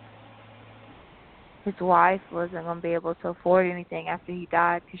 His wife wasn't going to be able to afford anything after he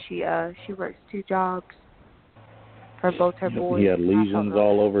died because she works 2 jobs for both her boys. He had lesions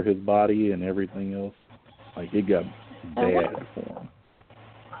all over his body and everything else. Like, it got bad for him.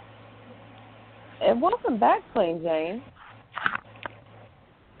 And welcome back, Plain Jane.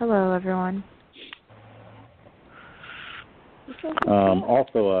 Hello, everyone.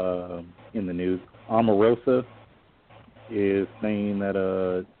 Also, in the news, Omarosa is saying that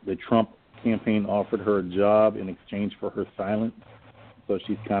the Trump campaign offered her a job in exchange for her silence. So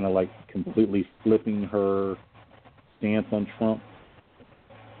she's kind of like completely flipping her stance on Trump,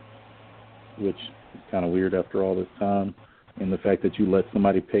 which is kind of weird after all this time. And the fact that you let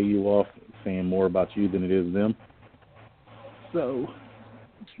somebody pay you off saying more about you than it is them. So,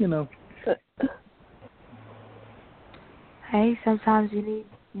 Hey, sometimes you need,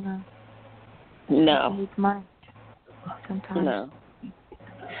 No. you need money. Sometimes.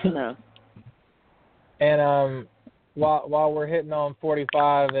 No. And while we're hitting on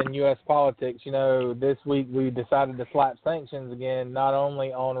 45 in U.S. politics, this week we decided to slap sanctions again, not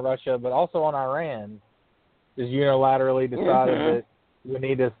only on Russia but also on Iran. Just unilaterally decided that we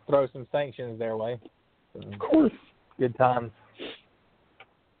need to throw some sanctions their way. Of course. Good times.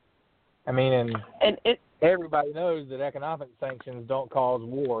 I mean, and everybody knows that economic sanctions don't cause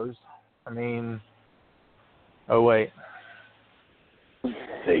wars. I mean, oh wait.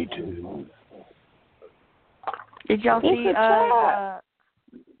 Stay tuned. Did y'all see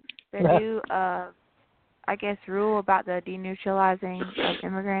the new, I guess, rule about the denaturalizing of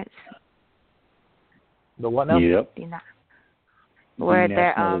immigrants? The what now? Yep. Where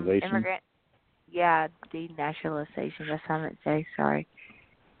they're immigrant. Yeah, denaturalization. That's how I meant to say. Sorry.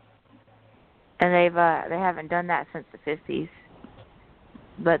 And they haven't done that since the 50s.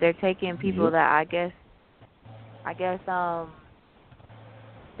 But they're taking people that I guess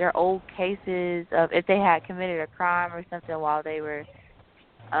their old cases of if they had committed a crime or something while they were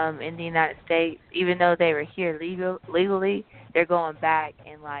in the United States, even though they were here legally, they're going back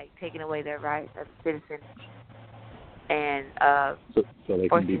and like taking away their rights as a citizen and so they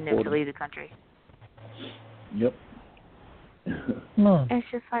forcing them to leave the country. Yep. It's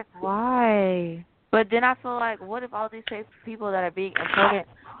just like, why? But then I feel like, what if all these people that are being important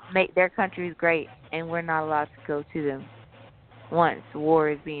make their countries great and we're not allowed to go to them once war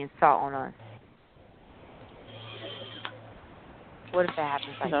is being sought on us? What if that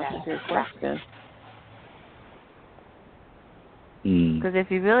happens like That's a good question. Because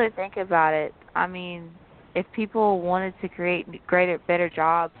if you really think about it, I mean, if people wanted to create better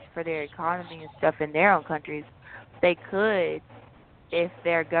jobs for their economy and stuff in their own countries, they could, if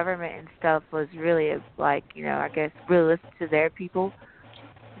their government and stuff was really, like, I guess, really listen to their people.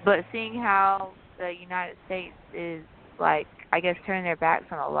 But seeing how the United States is, like, I guess, turning their backs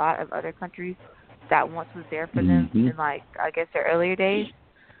on a lot of other countries that once was there for them in, like, I guess, their earlier days,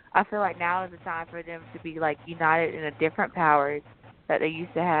 I feel like now is the time for them to be, like, united in a different powers that they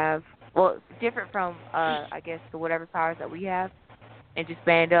used to have. Well, different from, I guess, the whatever powers that we have, and just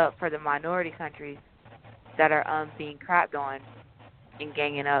band up for the minority countries that are being crapped on and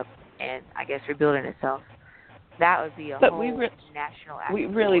ganging up and, I guess, rebuilding itself. That would be a whole national act.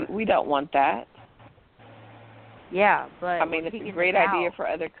 We don't want that. Yeah, but I mean, it's a great idea for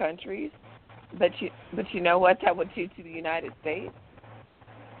other countries, but you know what that would do to the United States?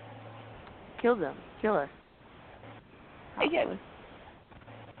 Kill them. Kill us. Yeah.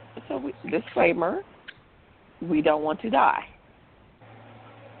 So disclaimer, we don't want to die.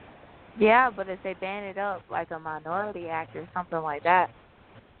 Yeah, but if they ban it up like a minority act or something like that,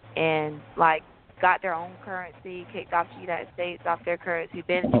 and like got their own currency, kicked off the United States off their currency,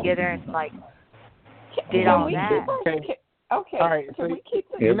 banded together and like did all that. Okay. All right. So we keep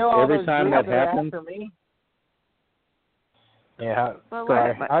every time that happens. Yeah.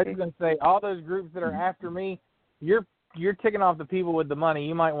 Sorry. I was just gonna say all those groups that are after me, you're ticking off the people with the money.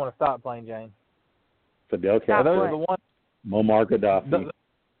 You might want to stop playing, Jane. Fidel Castro. Those are the ones. Muammar Gaddafi.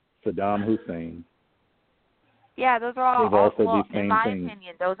 Saddam Hussein. Yeah, those are all. They've also well, the same in my thing.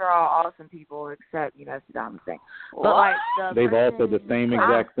 opinion, those are all awesome people, except Saddam Hussein. But like they've also the same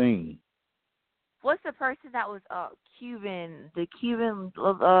exact thing. What's the person that was Cuban? The Cuban.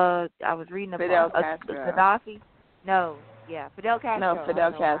 I was reading about Fidel Castro. Gaddafi. No, yeah, Fidel Castro. No,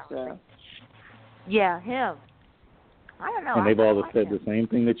 Fidel Castro. Yeah, him. I don't know. And they've all said the same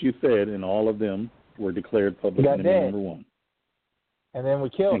thing that you said, and all of them were declared public enemy number one. And then we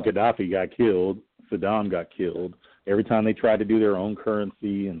killed him. And Gaddafi got killed. Saddam got killed. Every time they tried to do their own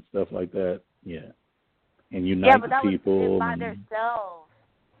currency and stuff like that, and unite the people. Yeah, but that was by themselves.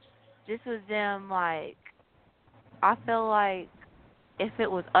 This was them, like, I feel like if it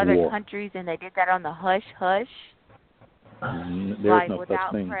was other countries and they did that on the hush-hush, there's like no without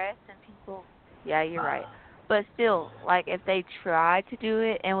such thing. press and people, yeah, you're right. But still, like, if they tried to do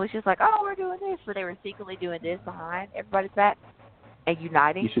it and was just like, oh, we're doing this, but they were secretly doing this behind everybody's back and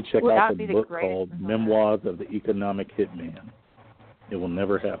uniting. You should check out the book called Memoirs of the Economic Hitman. It will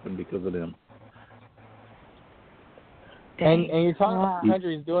never happen because of them. And you're talking about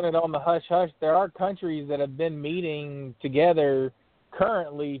countries doing it on the hush-hush. There are countries that have been meeting together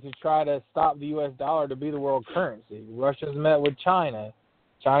currently to try to stop the U.S. dollar to be the world currency. Russia's met with China.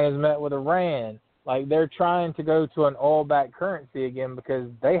 China's met with Iran. Like, they're trying to go to an oil-backed currency again because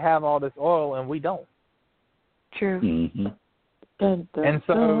they have all this oil and we don't. True. Mm-hmm. And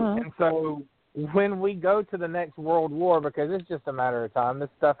so when we go to the next world war, because it's just a matter of time, this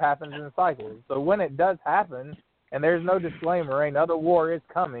stuff happens in cycles. So when it does happen, and there's no disclaimer, another war is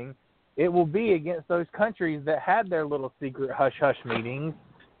coming, it will be against those countries that had their little secret hush-hush meetings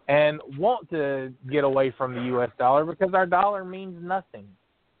and want to get away from the U.S. dollar because our dollar means nothing.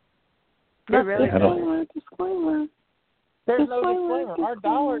 It really Disclaimer. There's no disclaimer. Our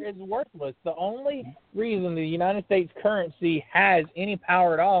dollar is worthless. The only reason the United States currency has any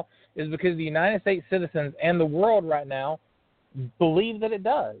power at all is because the United States citizens and the world right now believe that it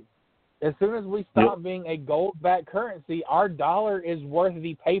does. As soon as we stop being a gold-backed currency, our dollar is worth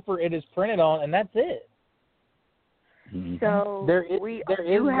the paper it is printed on, and that's it. So there is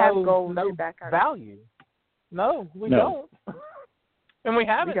have gold no to back our value. No, we don't. And we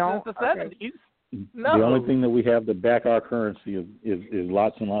haven't since the 70s. No. The only thing that we have to back our currency is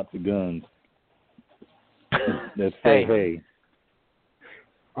lots and lots of guns. That say, hey.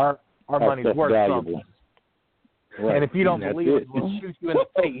 Our money's worth valuable. something. Right. And if you don't believe it, we'll shoot you in the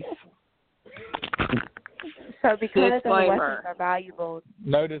face. So because the weapons are valuable,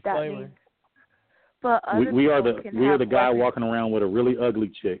 no disclaimer. Means, but we are the guy walking around with a really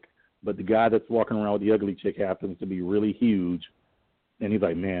ugly chick, but the guy that's walking around with the ugly chick happens to be really huge, and he's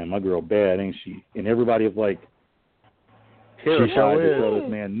like, man, my girl bad, ain't she? And everybody is like terrified to tell this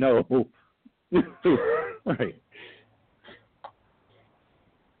man no. Right.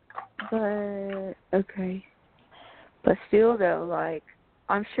 But okay. But still, though, like,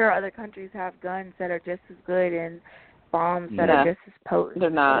 I'm sure other countries have guns that are just as good and bombs that are just as potent. They're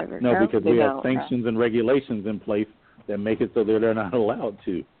not. No, because we have sanctions and regulations in place that make it so that they're not allowed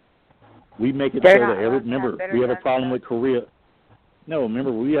to. We make it so that remember, we have a problem with Korea. No,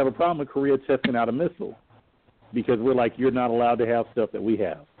 remember, we have a problem with Korea testing out a missile because we're like, you're not allowed to have stuff that we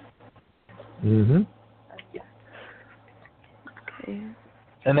have. Mm-hmm. Okay.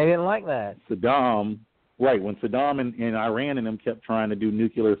 And they didn't like that. Saddam, right, when Saddam and Iran and them kept trying to do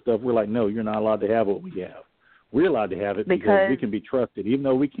nuclear stuff, we're like, no, you're not allowed to have what we have. We're allowed to have it because we can be trusted, even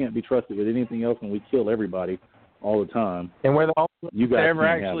though we can't be trusted with anything else and we kill everybody all the time. And we're the only ones that ever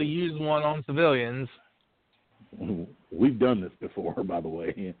can't actually use one on civilians. We've done this before, by the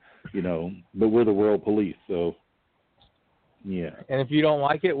way, but we're the world police, so, yeah. And if you don't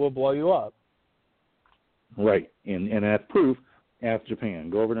like it, we'll blow you up. Right, and as proof, ask Japan.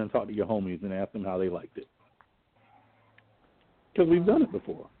 Go over there and talk to your homies and ask them how they liked it. Because we've done it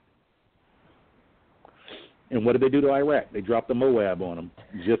before. And what did they do to Iraq? They dropped the Moab on them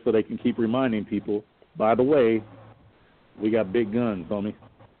just so they can keep reminding people, by the way, we got big guns, homie.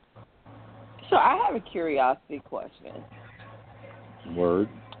 So I have a curiosity question. Word.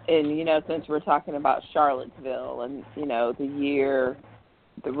 And, since we're talking about Charlottesville and, the year,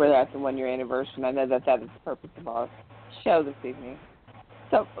 that's the 1-year anniversary, I know that is the purpose of our show this evening.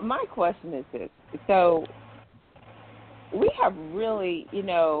 So my question is this. So we have really, we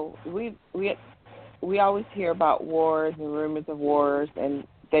always hear about wars and rumors of wars, and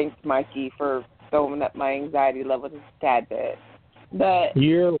thanks, Mikey, for throwing up my anxiety level just a tad bit. But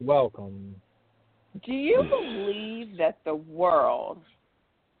you're welcome. Do you believe that the world,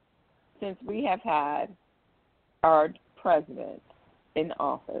 since we have had our president in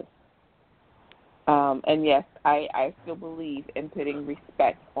office, and yes, I still believe in putting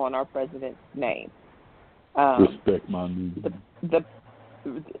respect on our president's name. Respect my name.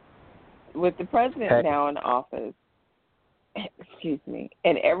 With the president now in office, excuse me,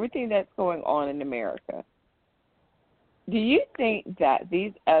 and everything that's going on in America, do you think that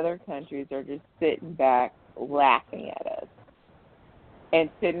these other countries are just sitting back laughing at us and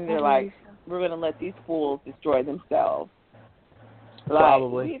sitting there like, we're going to let these fools destroy themselves?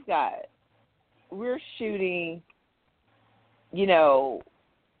 Probably. Like, we're shooting,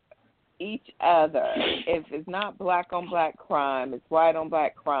 each other. If it's not black on black crime, it's white on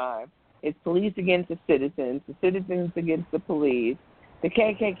black crime. It's police against the citizens against the police, the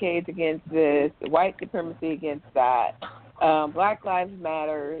KKK is against this, the white supremacy against that, Black Lives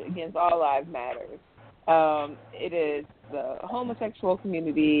Matter against All Lives Matter. It is the homosexual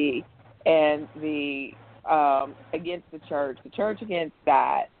community and the against the church against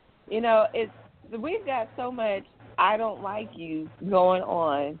that. We've got so much I don't like you going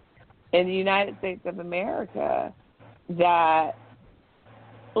on in the United States of America that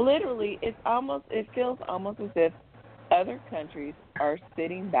literally it feels almost as if other countries are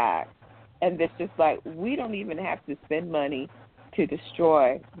sitting back and it's just like, we don't even have to spend money to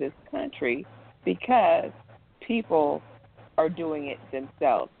destroy this country because people are doing it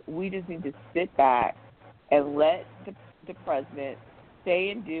themselves. We just need to sit back and let the president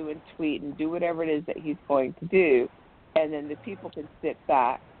say and do and tweet and do whatever it is that he's going to do, and then the people can sit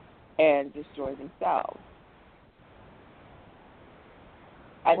back and destroy themselves.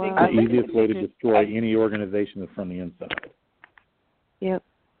 I think the easiest way to destroy any organization is from the inside. Yep.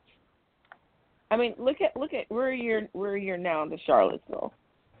 I mean, look at we're a year now into Charlottesville.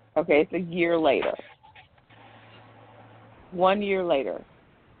 Okay, it's a year later. 1 year later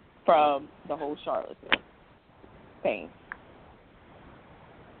from the whole Charlottesville thing.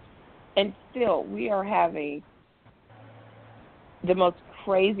 And still, we are having the most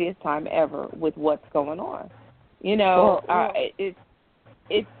craziest time ever with what's going on. You know,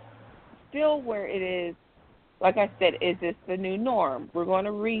 it's still where it is. Like I said, is this the new norm? We're going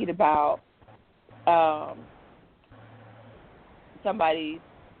to read about the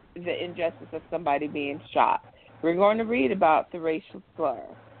injustice of somebody being shot. We're going to read about the racial slur.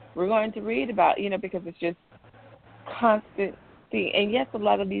 We're going to read about, because it's just constant thing. And yes, a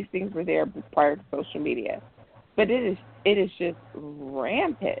lot of these things were there prior to social media, but it is just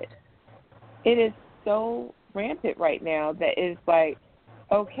rampant. It is so rampant right now that it's like,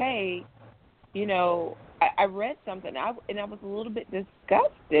 okay, I read something and I was a little bit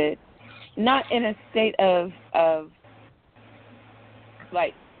disgusted, not in a state of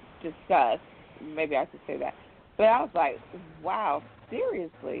like disgust, maybe I should say that, but I was like, wow,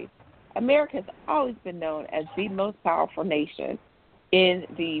 seriously, America has always been known as the most powerful nation in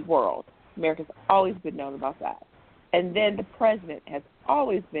the world. America's always been known about that. And then the president has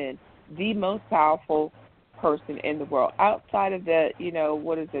always been the most powerful person in the world, outside of the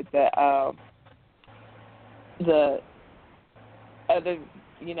other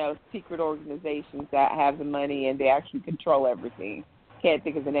secret organizations that have the money and they actually control everything. Can't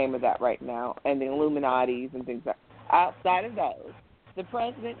think of the name of that right now, and the Illuminatis and things like that. Outside of those, the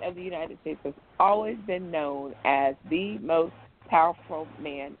president of the United States has always been known as the most powerful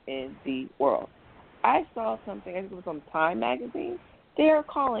man in the world. I saw something, I think it was on Time magazine. They are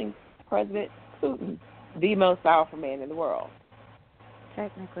calling President Putin the most powerful man in the world.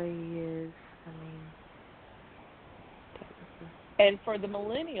 Technically, he is. And for the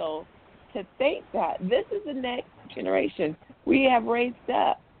millennials to think that this is the next generation we have raised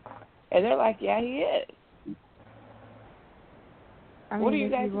up, and they're like, yeah, he is. What do you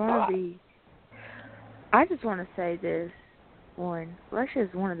guys thought? I just want to say this. One, Russia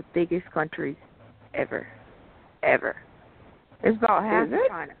is one of the biggest countries ever. It's about half of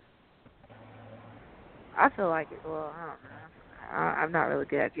China. I feel like it. Well, I don't know. I'm not really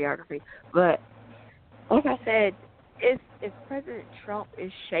good at geography, but like I said, if President Trump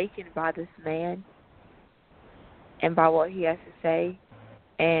is shaken by this man and by what he has to say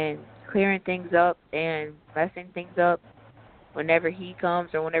and clearing things up and messing things up whenever he comes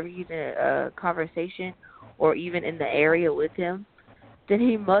or whenever he's in a conversation or even in the area with him, then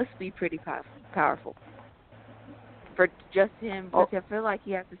he must be pretty powerful. For just him, because I feel like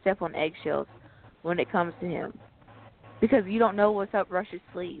he has to step on eggshells when it comes to him. Because you don't know what's up Russia's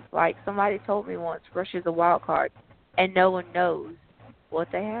sleeve. Like somebody told me once, Russia's a wild card, and no one knows what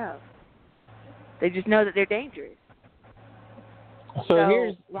they have. They just know that they're dangerous. So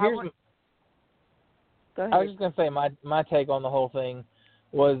here's Go ahead. I was just going to say my take on the whole thing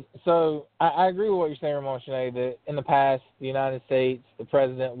was, so I agree with what you're saying, Ramon Shanae, that in the past, the United States, the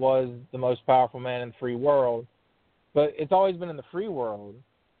president was the most powerful man in the free world, but it's always been in the free world.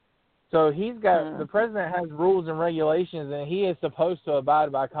 So he's got, the president has rules and regulations, and he is supposed to abide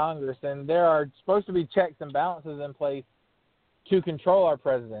by Congress, and there are supposed to be checks and balances in place to control our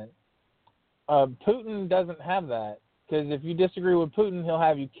president. Putin doesn't have that, because if you disagree with Putin, he'll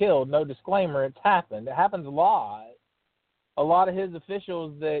have you killed. No disclaimer, it's happened. It happens a lot. A lot of his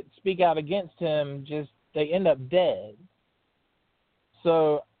officials that speak out against him, they end up dead.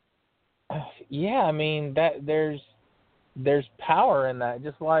 So, yeah, I mean, that there's power in that,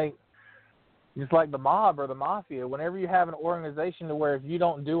 just like the mob or the mafia. Whenever you have an organization to where if you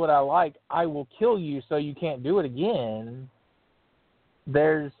don't do what I like, I will kill you so you can't do it again,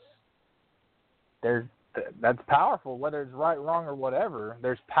 that's powerful, whether it's right, wrong, or whatever.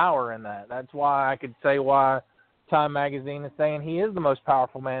 There's power in that. That's why I could say why Time magazine is saying he is the most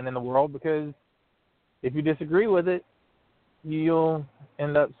powerful man in the world, because if you disagree with it, you'll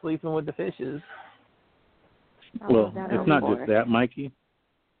end up sleeping with the fishes. Well, it's not just that, Mikey.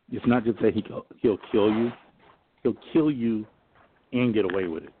 It's not just that he'll kill you. He'll kill you and get away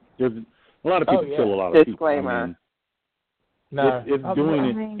with it. There's a lot of people kill a lot of people. I mean, it's doing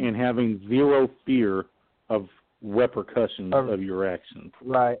it and having zero fear of repercussions of your actions.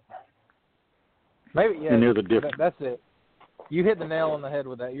 Right. Maybe, yeah. And there's a difference. That's it. You hit the nail on the head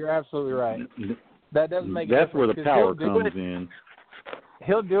with that. You're absolutely right. That doesn't make That's where the power comes in.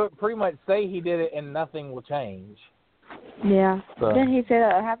 He'll do it, pretty much say he did it, and nothing will change. Yeah. So. Then he said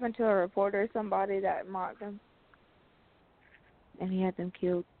it happened to a reporter, somebody that mocked him, and he had them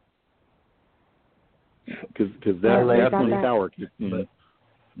killed. Because that's when the power kicks in.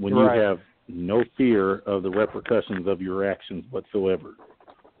 When you have no fear of the repercussions of your actions whatsoever.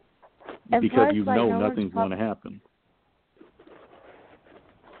 And because plus, you like, know no nothing's going to happen.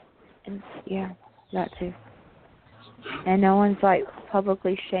 And, yeah, that too. And no one's like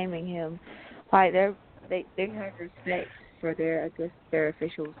publicly shaming him. Like they have respect for their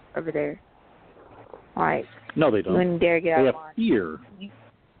officials over there. Like No, they don't. you wouldn't dare get They out have of line. fear.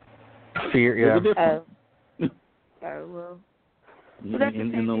 Fear, yeah. There's a difference. Well.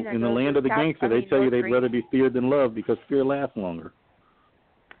 In the land of the gangster, they tell you they'd rather be feared than loved because fear lasts longer.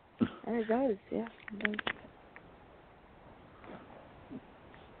 And it does, yeah. It does.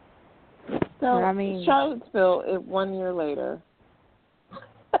 So, I mean, Charlottesville, 1 year later.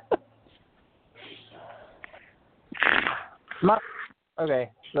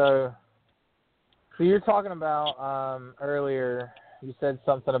 Okay, so you're talking about earlier. You said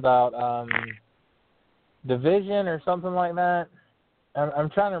something about division or something like that.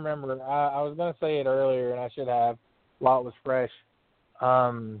 I'm trying to remember. I was going to say it earlier, and I should have while it was fresh.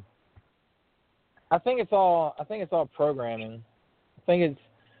 I think it's all programming. I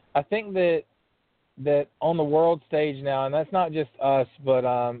think that on the world stage now, and that's not just us, but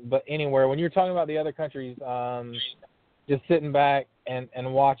anywhere. When you're talking about the other countries, just sitting back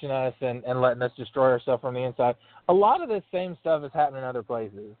and watching us and letting us destroy ourselves from the inside, a lot of this same stuff is happening in other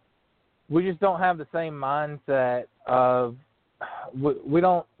places. We just don't have the same mindset of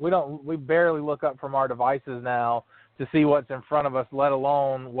we barely look up from our devices now to see what's in front of us, let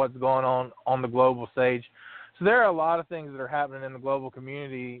alone what's going on the global stage. So there are a lot of things that are happening in the global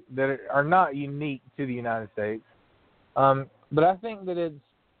community that are not unique to the United States. But I think that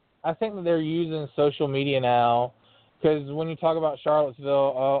they're using social media now, because when you talk about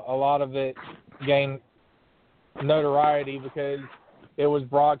Charlottesville, a lot of it gained notoriety because it was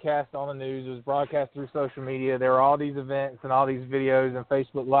broadcast on the news. It was broadcast through social media. There were all these events and all these videos and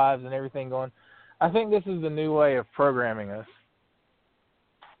Facebook Lives and everything going. I think this is the new way of programming us.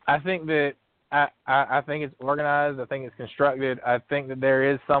 I think that I think it's organized. I think it's constructed. I think that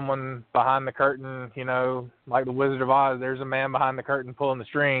there is someone behind the curtain, like the Wizard of Oz. There's a man behind the curtain pulling the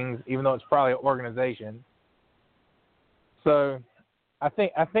strings, even though it's probably an organization. So I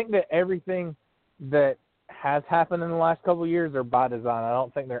think that everything that has happened in the last couple of years are by design. I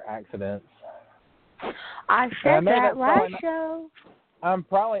don't think they're accidents. I said that last show. I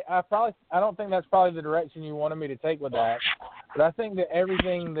don't think that's probably the direction you wanted me to take with that. But I think that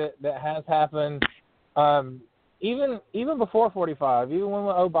everything that has happened, even before 45, even when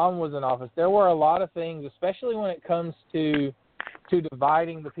Obama was in office, there were a lot of things, especially when it comes to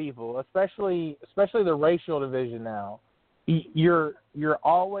dividing the people, especially the racial division now. You're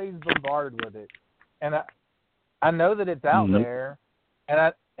always bombarded with it. And I know that it's out there,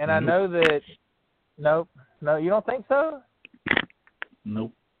 and I know that no, you don't think so?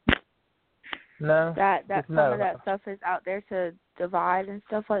 Nope. No. That some of that stuff is out there to divide and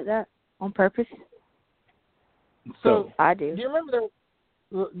stuff like that on purpose. So I do. Do you remember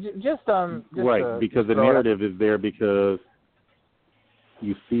just right, because the narrative is there because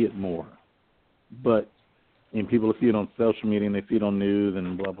you see it more, and people see it on social media and they see it on news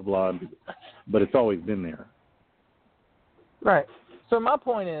and blah blah blah, but it's always been there. Right. So my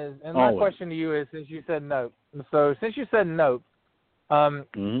point is, and my question to you is, since you said nope. So since you said nope,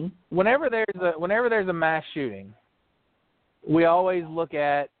 whenever there's a mass shooting, we always look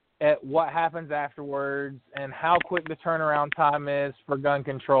at what happens afterwards and how quick the turnaround time is for gun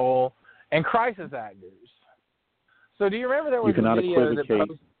control and crisis actors. So do you remember there was a video that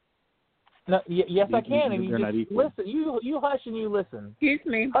posted? No, yes, I can. And you just listen. You hush and you listen. Excuse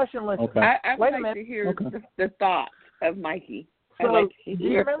me. Hush and listen. Okay. I would like to hear the thought of Mikey. So, do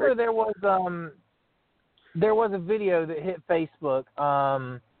you remember there was a video that hit Facebook?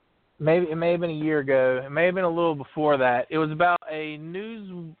 It may have been a year ago. It may have been a little before that. It was about a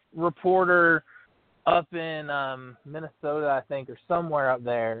news reporter up in Minnesota, I think, or somewhere up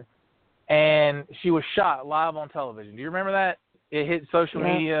there, and she was shot live on television. Do you remember that? It hit social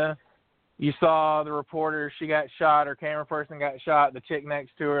media. You saw the reporter, she got shot, her camera person got shot, the chick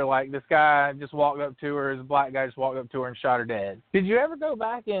next to her, like this guy just walked up to her, this black guy just walked up to her and shot her dead. Did you ever go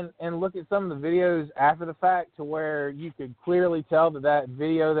back and look at some of the videos after the fact to where you could clearly tell that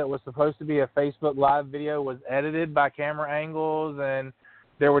video that was supposed to be a Facebook Live video was edited by camera angles and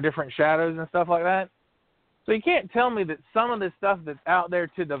there were different shadows and stuff like that? So you can't tell me that some of this stuff that's out there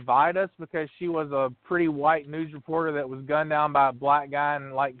to divide us because she was a pretty white news reporter that was gunned down by a black guy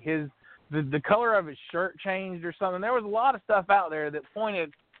and like the color of his shirt changed or something. There was a lot of stuff out there that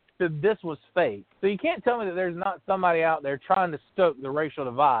pointed to this was fake. So you can't tell me that there's not somebody out there trying to stoke the racial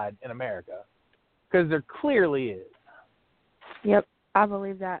divide in America, because there clearly is. Yep, I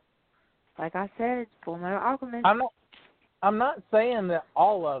believe that. Like I said, it's Full Metal Alchemist. I'm not saying that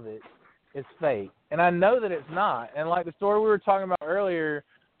all of it is fake. And I know that it's not. And like the story we were talking about earlier,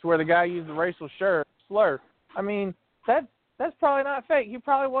 to where the guy used the racial slur, I mean, that's probably not fake. He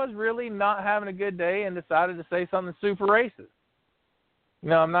probably was really not having a good day and decided to say something super racist.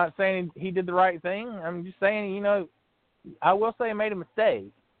 I'm not saying he did the right thing. I'm just saying, I will say he made a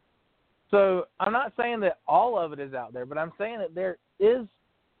mistake. So I'm not saying that all of it is out there, but I'm saying that there is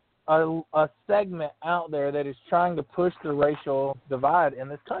a segment out there that is trying to push the racial divide in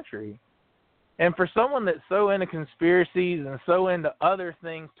this country. And for someone that's so into conspiracies and so into other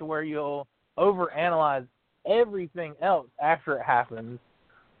things to where you'll overanalyze everything else after it happens,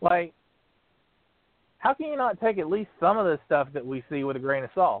 like, how can you not take at least some of the stuff that we see with a grain of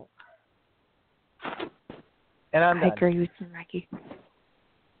salt? And I agree with you, Mikey.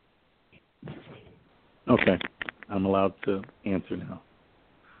 Okay. I'm allowed to answer now.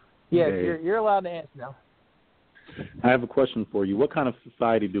 Yes, Okay. you're allowed to answer now. I have a question for you. What kind of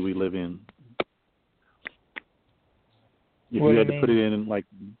society do we live in? If What you do had you to put it in, like,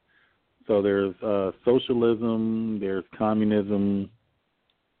 so there's socialism, there's communism,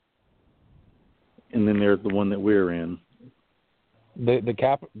 and then there's the one that we're in. The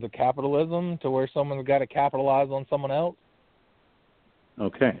capitalism, to where someone's got to capitalize on someone else?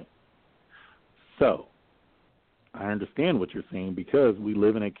 Okay. So, I understand what you're saying because we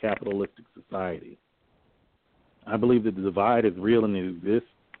live in a capitalistic society. I believe that the divide is real and it exists.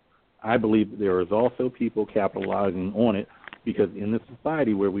 I believe that there is also people capitalizing on it because in this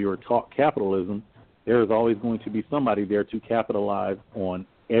society where we were taught capitalism, there is always going to be somebody there to capitalize on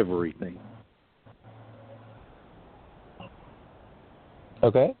everything.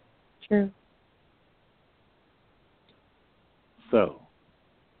 Okay. True. So,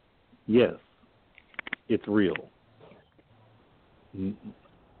 yes, it's real.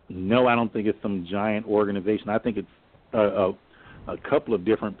 No, I don't think it's some giant organization. I think it's a couple of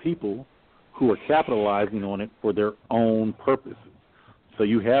different people who are capitalizing on it for their own purposes. So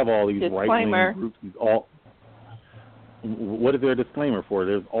you have all these right-wing groups. What is their disclaimer for?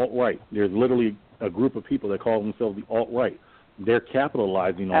 There's alt-right. There's literally a group of people that call themselves the alt-right. They're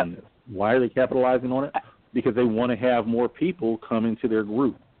capitalizing on this. Why are they capitalizing on it? Because they want to have more people come into their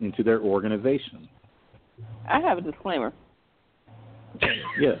group, into their organization. I have a disclaimer.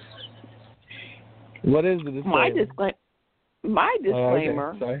 Yes. What is the disclaimer? My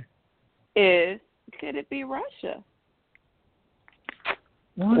disclaimer okay. is, could it be Russia?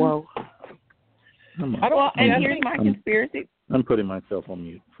 Whoa. Well, and here's my conspiracy. I'm putting myself on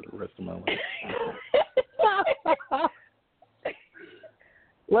mute for the rest of my life.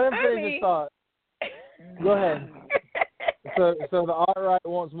 Let him finish his thought. Go ahead. So the alt-right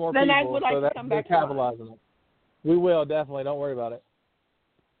wants more then people, I would like so to come they're back capitalizing it. We will, definitely. Don't worry about it.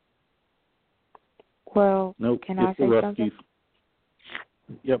 Well, nope, can I say something?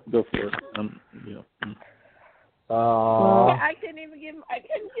 Yep, go for it. I couldn't give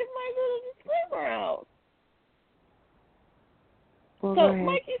my little disclaimer out. Well, so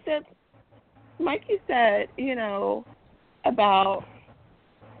Mikey said, about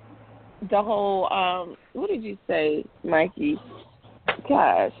the whole, what did you say, Mikey?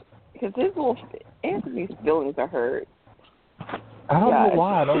 Gosh, because Anthony's feelings are hurt. I don't know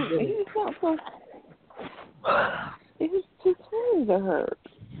why. I don't get it. His feelings are hurt.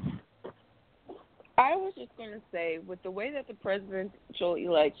 I was just going to say, with the way that the presidential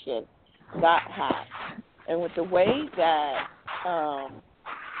election got hacked, and with the way that,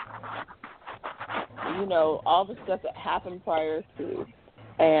 all the stuff that happened prior to,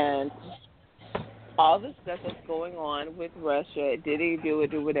 and all the stuff that's going on with Russia, did he do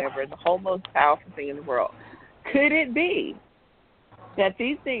it or whatever, the whole most powerful thing in the world, could it be that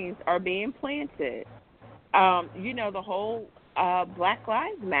these things are being planted? The whole Black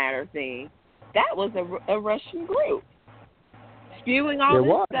Lives Matter thing, that was a Russian group spewing all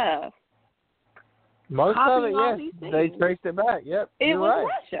this stuff. Most of it, yes. They traced it back. Yep. It was right.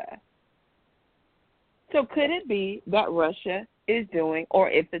 Russia. So could it be that Russia is doing, or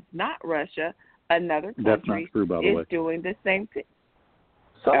if it's not Russia, another country is doing the same thing?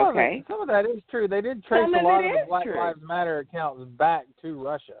 Some of that is true. They did trace a lot of the Black Lives Matter accounts back to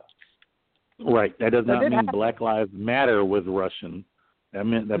Russia. Right. That does not mean Black Lives Matter was Russian. That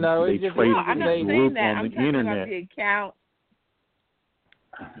meant that they traced the group on the internet. The account.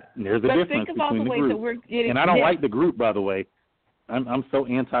 There's a difference between the group. And I don't like the group, by the way. I'm so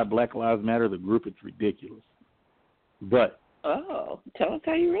anti-Black Lives Matter, the group, it's ridiculous. But tell us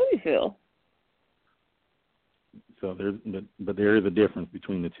how you really feel. So there is a difference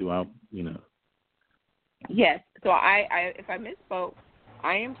between the two. Yes. So I if I misspoke,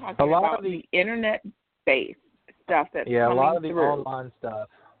 I am talking about the internet-based stuff that's coming a lot of the through. online stuff.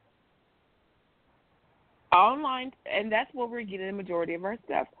 online, and that's where we're getting the majority of our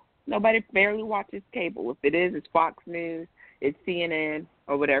stuff. Nobody barely watches cable. If it is, it's Fox News, it's CNN,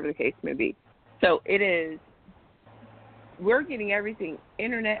 or whatever the case may be. So it is, we're getting everything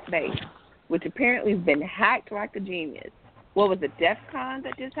internet-based, which apparently has been hacked like a genius. What was it, DEF CON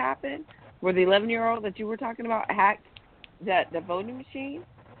that just happened, where the 11-year-old that you were talking about hacked the voting machine?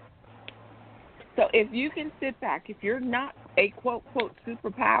 So if you can sit back, if you're not a quote-quote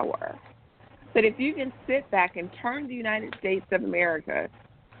superpower, but if you can sit back and turn the United States of America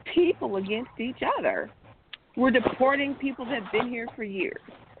people against each other, we're deporting people that have been here for years.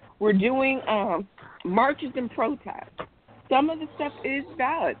 We're doing marches and protests. Some of the stuff is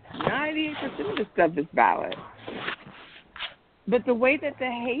valid. 98% of the stuff is valid. But the way that the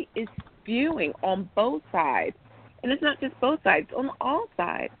hate is spewing on both sides, and it's not just both sides, on all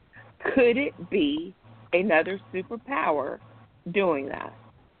sides, could it be another superpower doing that?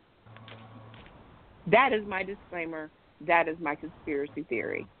 That is my disclaimer. That is my conspiracy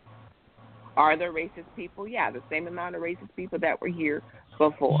theory. Are there racist people? Yeah, the same amount of racist people that were here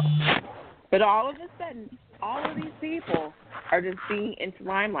before. But all of a sudden, all of these people are just being into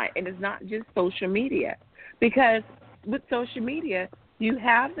limelight. And it's not just social media. Because with social media, you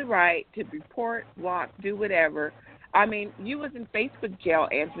have the right to report, block, do whatever. I mean, you was in Facebook jail,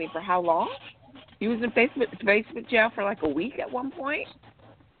 Anthony, for how long? You was in Facebook jail for like a week at one point?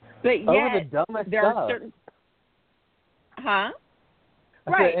 But yet, over the dumbest there stuff. are certain... Huh?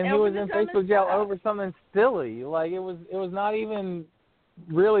 Right, and he was in Facebook jail over something silly. Like, it was not even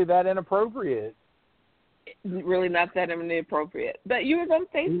really that inappropriate. Really not that inappropriate. But you was on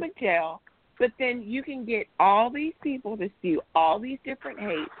Facebook jail, but then you can get all these people to spew all these different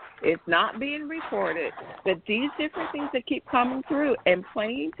hate. It's not being reported, but these different things that keep coming through and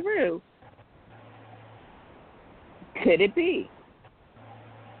playing through, could it be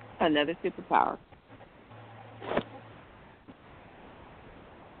another superpower?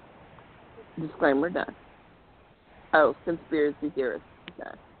 Disclaimer done. Oh, conspiracy theorist. Okay.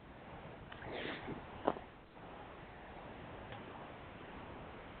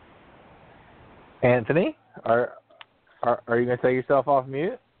 Anthony, are you going to take yourself off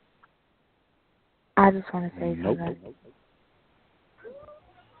mute? I just want to say Nope. something.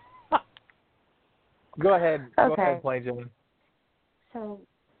 Go ahead. Go Okay. ahead, Plain Jane. So,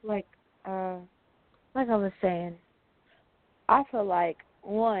 like I was saying, I feel like,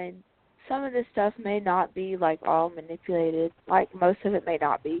 one, some of this stuff may not be, like, all manipulated. Like, most of it may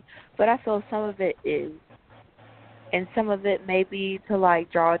not be. But I feel some of it is. And some of it may be to,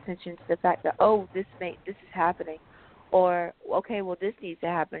 like, draw attention to the fact that, oh, this is happening. Or, okay, well, this needs to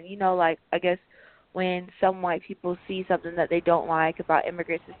happen. You know, like, I guess when some white people see something that they don't like about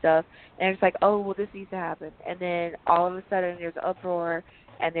immigrants and stuff, and it's like, oh, well, this needs to happen. And then all of a sudden there's an uproar,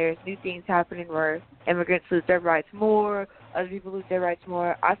 and there's new things happening where immigrants lose their rights more, other people lose their rights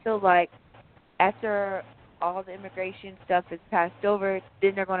more. I feel like after all the immigration stuff is passed over,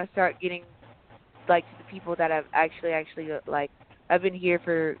 then they're going to start getting, like, to the people that have actually, like, have been here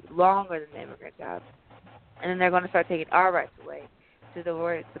for longer than the immigrants have. And then they're going to start taking our rights away to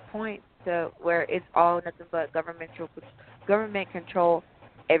the point to where it's all nothing but government control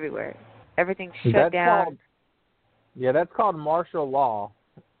everywhere. Everything's shut down. That's called martial law.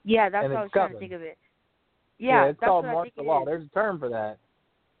 Yeah, that's what I was trying to think of it. Yeah, it's called martial law. There's a term for that.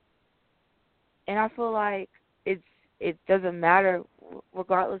 And I feel like it doesn't matter,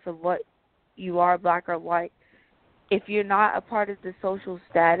 regardless of what you are, black or white. If you're not a part of the social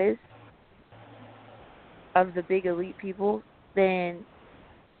status of the big elite people, then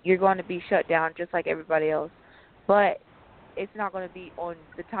you're going to be shut down just like everybody else. But it's not going to be on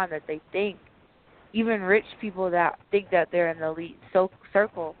the time that they think. Even rich people that think that they're in the elite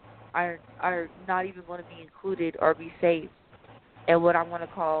circle are not even going to be included or be safe in what I'm going to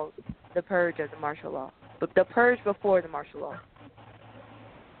call the purge of the martial law. But the purge before the martial law.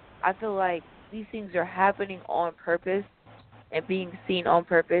 I feel like these things are happening on purpose and being seen on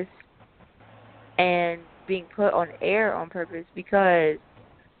purpose and being put on air on purpose because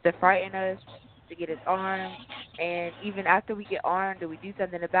to frighten us, to get us armed, and even after we get armed or we do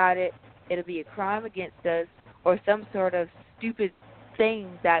something about it, it'll be a crime against us or some sort of stupid thing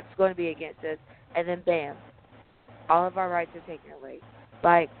that's going to be against us, and then bam, all of our rights are taken away.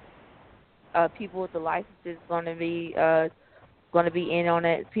 Like people with the licenses going to be in on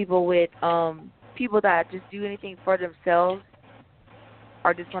it. People with people that just do anything for themselves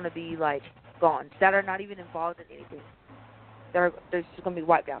are just going to be like gone. That are not even involved in anything. They're just going to be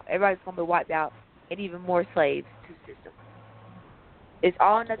wiped out. Everybody's going to be wiped out, and even more slaves to the system. It's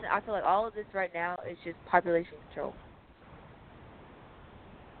all nothing. I feel like all of this right now is just population control.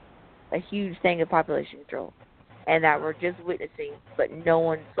 a huge thing of population control, and that we're just witnessing, but no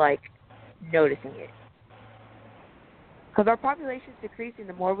one's like noticing it. Because our population's decreasing.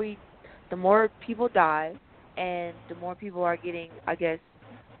 The more people die, and the more people are getting, I guess,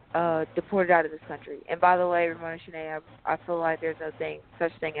 deported out of this country. And by the way, Ramona Shanae, I feel like there's no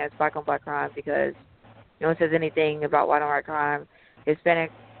such thing as black on black crime, because no one says anything about white on white crime,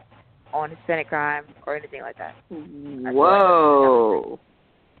 Hispanic on Hispanic crime, or anything like that. Whoa.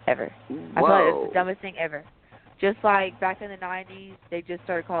 Ever. I feel like it's the dumbest thing ever. Just like back in the 90s, they just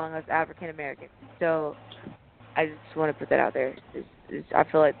started calling us African Americans. So I just want to put that out there. I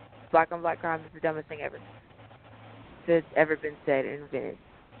feel like black on black crime is the dumbest thing ever that's ever been said and invented.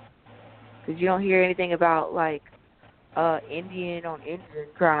 Because you don't hear anything about, like, Indian on Indian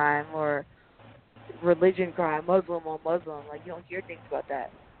crime or religion crime, Muslim on Muslim. Like, you don't hear things about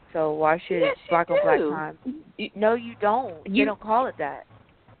that. So why should black on black crime? No, you don't. You don't call it that.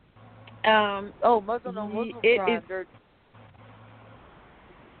 Muslim on Muslim crime.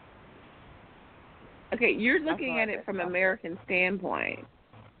 Okay, you're looking at it from an American standpoint.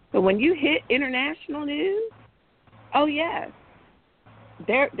 But when you hit international news, oh yes,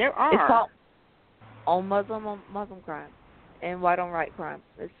 there are. It's called on Muslim crime and white on white crime.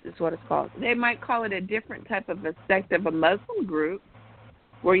 Is what it's called. They might call it a different type of a sect of a Muslim group,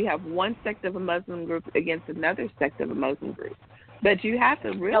 where you have one sect of a Muslim group against another sect of a Muslim group. But you have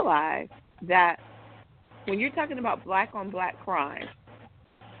to realize that when you're talking about black on black crime,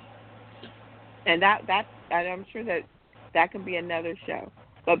 and and I'm sure that can be another show.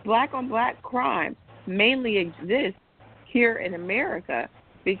 But black on black crime mainly exists here in America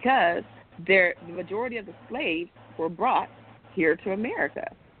because the majority of the slaves were brought here to America.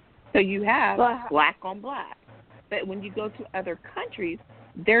 So you have black on black. But when you go to other countries,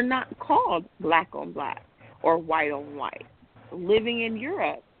 they're not called black on black or white on white. Living in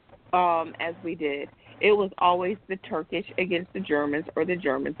Europe, as we did, it was always the Turkish against the Germans or the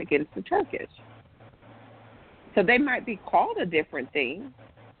Germans against the Turkish. So they might be called a different thing,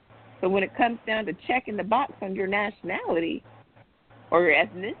 but when it comes down to checking the box on your nationality or your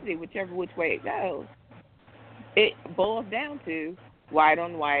ethnicity, which way it goes, it boils down to white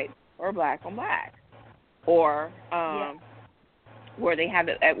on white or black on black, or where they have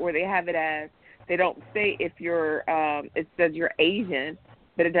it as, they don't say if you're it says you're Asian,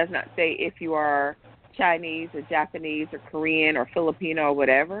 but it does not say if you are Chinese or Japanese or Korean or Filipino or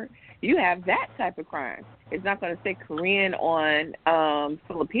whatever. You have that type of crime. It's not going to say Korean on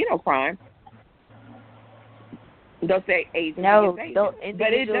Filipino crime. They'll say Asian. No, Asian. they'll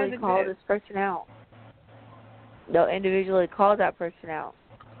individually call this person out. They'll individually call that person out.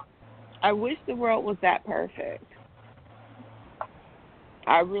 I wish the world was that perfect.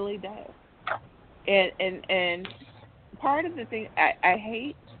 I really do. And part of the thing I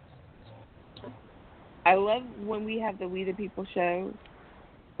hate, I love when we have the We the People shows,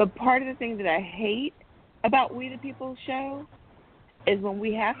 but part of the thing that I hate about We the People show is when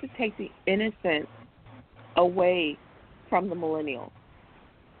we have to take the innocence away from the millennials.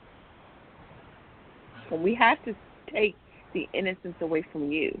 When we have to take the innocence away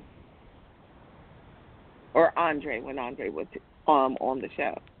from you. Or Andre, when Andre was on the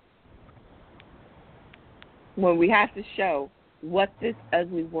show. When we have to show what this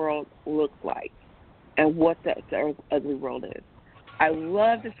ugly world looks like and what the ugly world is. I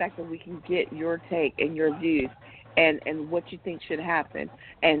love the fact that we can get your take and your views and what you think should happen,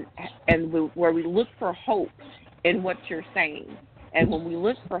 and where we look for hope in what you're saying. And when we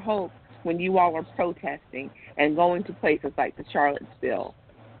look for hope, when you all are protesting and going to places like the Charlottesville.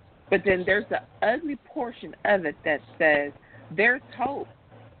 But then there's the ugly portion of it that says there's hope.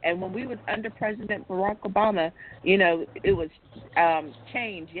 And when we was under President Barack Obama, it was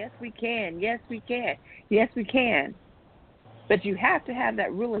change. Yes, we can. Yes, we can. Yes, we can. But you have to have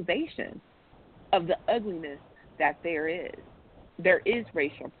that realization of the ugliness that there is. There is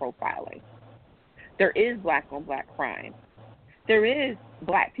racial profiling. There is black on black crime. There is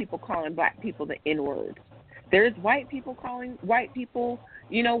black people calling black people the N-word. There is white people calling white people,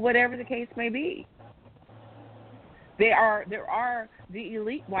 whatever the case may be. There are the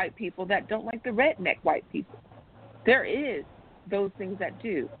elite white people that don't like the redneck white people. There is those things that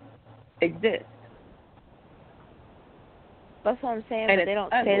do exist. That's what I'm saying, but they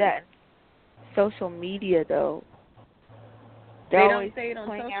don't say that in social media, though. They don't say it on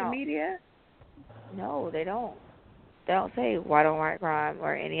social media? No, they don't. They don't say white on white crime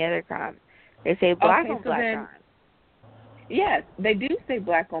or any other crime. They say black on black crime. Yes, they do say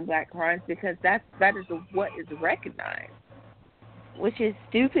black on black crimes because that is what is recognized. Which is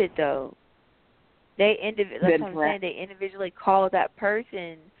stupid, though. That's what I'm saying. They individually call that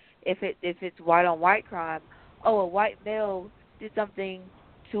person if it's white on white crime, a white male did something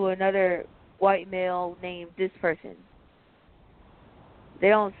to another white male named this person. They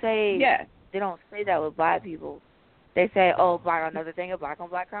don't say They don't say that with black people. They say, another thing of black on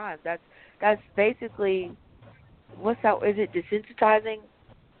black crime. That's basically, what's that? Is it desensitizing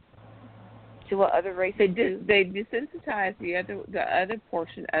to what other races do? They desensitize the other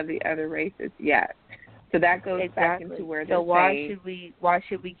portion of the other races. Yes. So that goes back into where they're saying. So why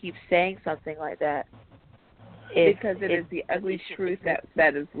should we keep saying something like that? Because it is the ugly truth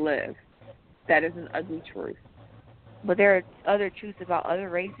that is lived. That is an ugly truth. But there are other truths about other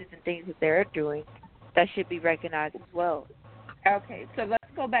races and things that they're doing that should be recognized as well. Okay, so let's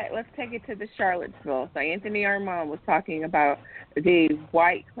go back. Let's take it to the Charlottesville. So Anthony Armand was talking about the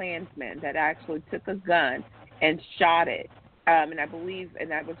white Klansman that actually took a gun and shot it. And I believe,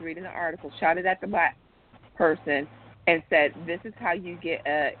 and I was reading the article, shot it at the black person and said, this is how you get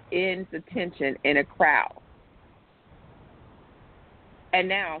ends attention in a crowd. And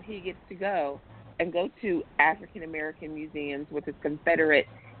now he gets to go to African-American museums with his Confederate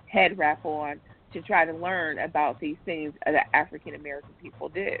head wrap on to try to learn about these things that African-American people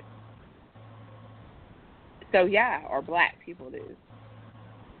do. So, or black people do.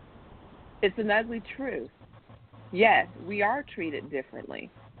 It's an ugly truth. Yes, we are treated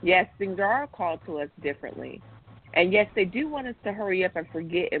differently. Yes, things are called to us differently. And yes, they do want us to hurry up and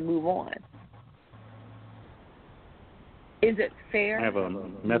forget and move on. Is it fair? I have a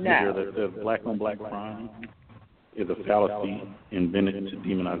message here that says black on black crime is a fallacy invented to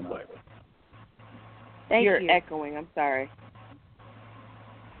demonize black. You're echoing. I'm sorry.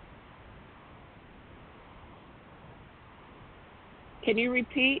 Can you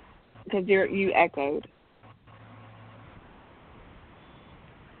repeat? Because you echoed.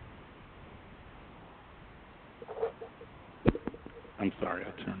 I'm sorry,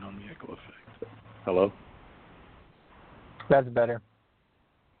 I turned on the echo effect. Hello? That's better.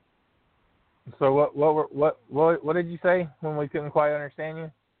 So what did you say when we couldn't quite understand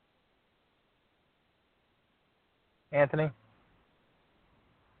you, Anthony?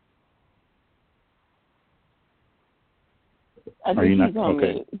 Are you not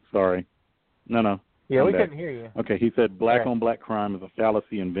okay? Sorry. No. Yeah, we couldn't hear you. Okay, he said black on black crime is a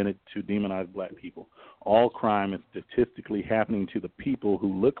fallacy invented to demonize black people. All crime is statistically happening to the people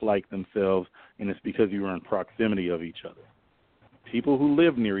who look like themselves, and it's because you are in proximity of each other. People who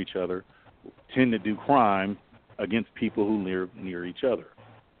live near each other tend to do crime against people who live near each other.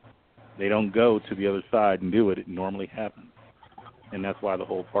 They don't go to the other side and do it. It normally happens. And that's why the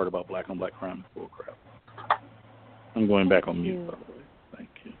whole part about black on black crime is bull crap. I'm going back on mute, by the way. Thank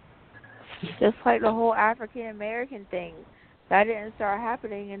you. Just like the whole African American thing. That didn't start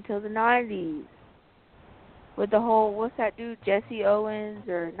happening until the 90s. With the whole, what's that dude, Jesse Owens,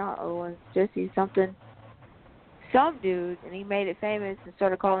 or not Owens, Jesse something. Some dude, and he made it famous and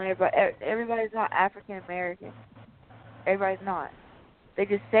started calling everybody's not African American. Everybody's not. They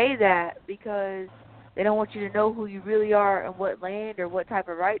just say that because they don't want you to know who you really are and what land or what type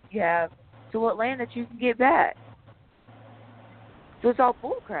of rights you have to what land that you can get back. So it's all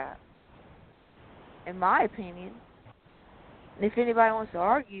bullcrap, in my opinion. And if anybody wants to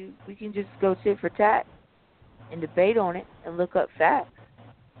argue, we can just go tit for tat and debate on it and look up facts.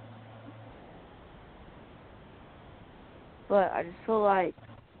 But I just feel like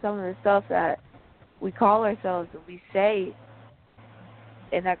some of the stuff that we call ourselves and we say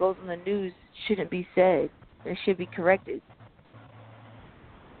and that goes on the news shouldn't be said. It should be corrected.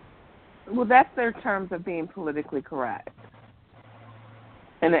 Well, that's their terms of being politically correct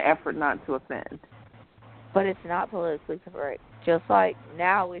in an effort not to offend. But it's not politically correct. Just like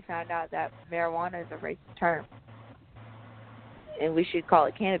now we found out that marijuana is a racist term. And we should call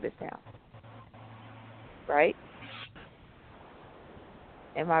it cannabis now. Right?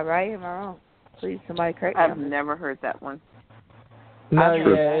 Am I right? Am I wrong? Please, somebody correct me. I've never heard that one. No,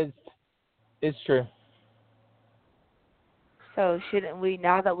 yeah, it's true. So shouldn't we,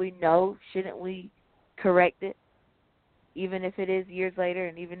 now that we know, shouldn't we correct it? Even if it is years later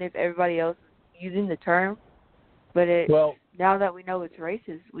and even if everybody else is using the term? But now that we know it's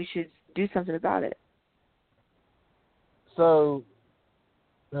racist, we should do something about it. So,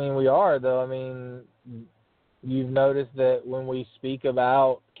 I mean, we are, though. I mean, you've noticed that when we speak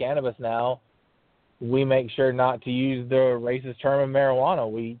about cannabis now, we make sure not to use the racist term of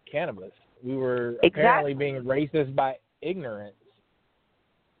marijuana. Cannabis. We were apparently being racist by ignorance.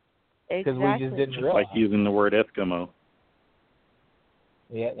 Because we just didn't realize. Like using the word Eskimo.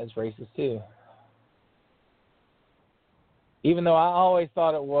 Yeah, that's racist too. Even though I always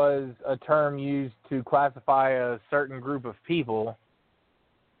thought it was a term used to classify a certain group of people.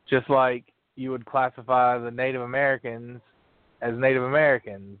 Just like you would classify the Native Americans as Native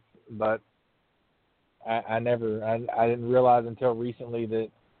Americans, but I didn't realize until recently that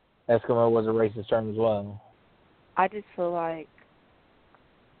Eskimo was a racist term as well. I just feel like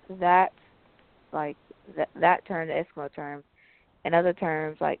that term, the Eskimo term, and other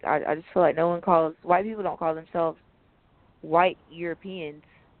terms, like I just feel like white people don't call themselves white Europeans.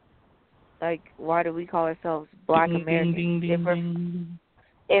 Like, why do we call ourselves Black Americans?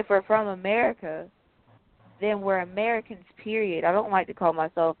 If we're from America, then we're Americans, period. I don't like to call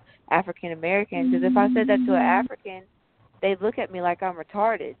myself African American, because if I said that to an African, they look at me like I'm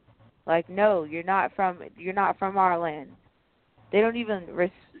retarded. Like, no, you're not from our land. They don't even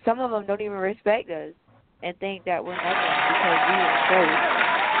some of them don't even respect us and think that we're nothing because we were enslaved.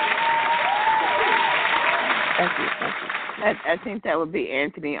 Thank you. I think that would be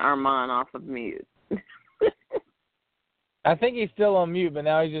Anthony Armand off of mute. I think he's still on mute, but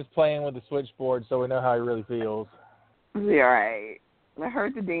now he's just playing with the switchboard, so we know how he really feels. Yeah, right. I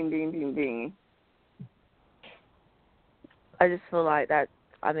heard the ding, ding, ding, ding. I just feel like that.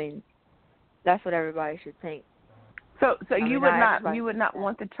 I mean, that's what everybody should think. So you would not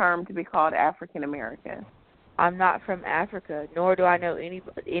want the term to be called African American. I'm not from Africa, nor do I know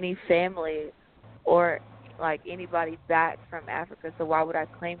any family or like anybody back from Africa. So why would I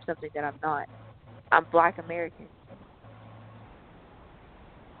claim something that I'm not? I'm Black American.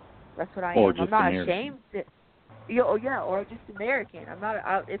 That's what I am. I'm not ashamed. Or just American. I'm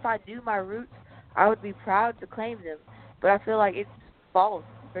not. If I knew my roots, I would be proud to claim them. But I feel like it's false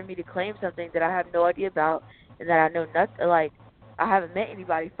for me to claim something that I have no idea about and that I know nothing. Like, I haven't met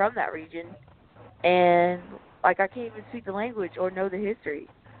anybody from that region, and like I can't even speak the language or know the history.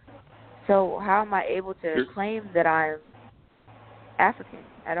 So how am I able to claim that I'm African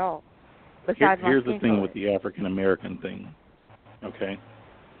at all? Besides here's my the thing color. with the African American thing. Okay.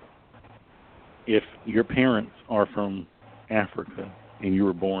 If your parents are from Africa and you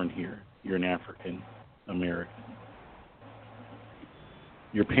were born here, you're an African American.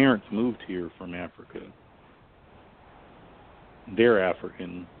 Your parents moved here from Africa. They're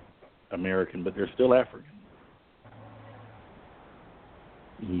African American, but they're still African.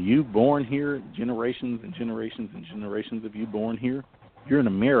 You born here, generations and generations and generations of you born here, you're an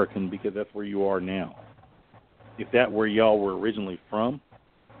American because that's where you are now. If that where y'all were originally from,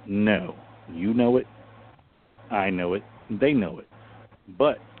 no. You know it, I know it, they know it.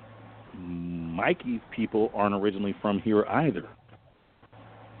 But Mikey's people aren't originally from here either.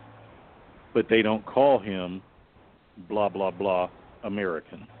 But they don't call him blah, blah, blah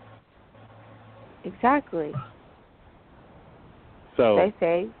American. Exactly. So they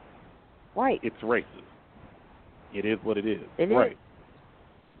say white. It's racist. It is what it is. It right. is.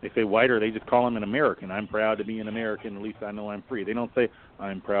 They say white, or they just call him an American. I'm proud to be an American. At least I know I'm free. They don't say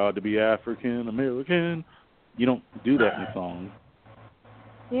I'm proud to be African American. You don't do that in songs.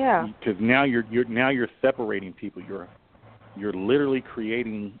 Yeah. Because now you're separating people. You're literally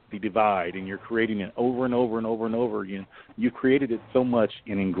creating the divide, and you're creating it over and over and over and over again. You've created it so much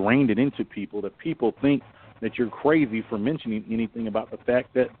and ingrained it into people that people think that you're crazy for mentioning anything about the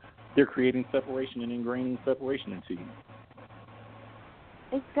fact that they're creating separation and ingraining separation into you.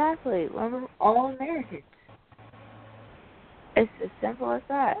 Exactly. We're all Americans. It's as simple as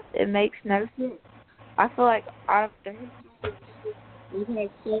that. It makes no sense. I feel like we've had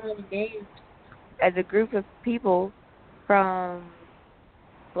so many names as a group of people, from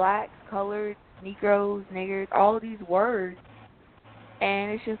blacks, coloreds, Negroes, niggers, all of these words.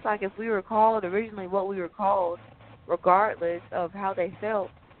 And it's just like if we were called originally what we were called, regardless of how they felt,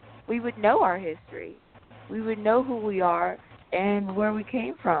 we would know our history. We would know who we are and where we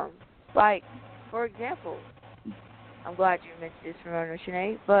came from. Like, for example, I'm glad you mentioned this, Ramona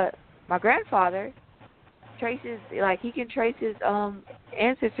Shanae, but my grandfather traces, like, he can trace his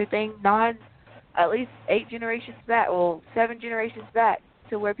ancestor thing at least 8 generations back, 7 generations back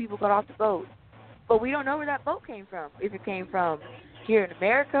to where people got off the boat. But we don't know where that boat came from. If it came from here in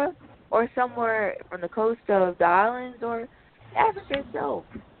America or somewhere from the coast of the islands or Africa itself.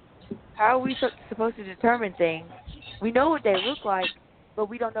 How are we supposed to determine things? We know what they look like, but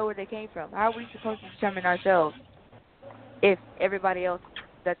we don't know where they came from. How are we supposed to determine ourselves if everybody else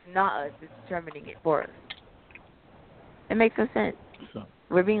that's not us is determining it for us? It makes no sense. So,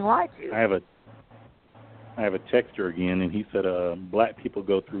 we're being lied to. I have a texter again, and he said black people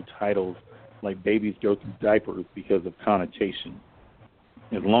go through titles like babies go through diapers because of connotation.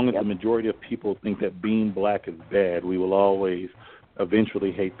 As long as the majority of people think that being black is bad, we will always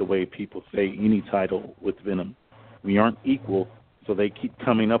eventually hate the way people say any title with venom. We aren't equal, so they keep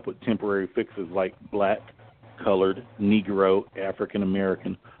coming up with temporary fixes like black, colored, Negro, African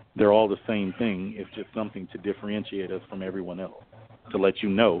American, They're all the same thing. It's just something to differentiate us from everyone else, to let you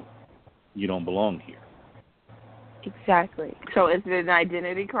know you don't belong here. Exactly. So is it an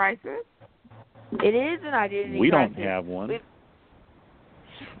identity crisis? It is an identity We crisis. don't have one.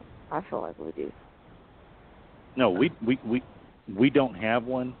 I feel like we do. No, we don't have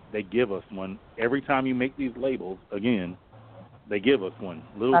one. They give us one. Every time you make these labels, again, they give us one.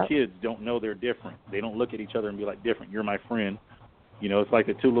 Little kids don't know they're different. They don't look at each other and be like, different. You're my friend. You know, it's like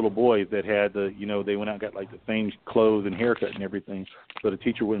the two little boys that had they went out and got like the same clothes and haircut and everything, so the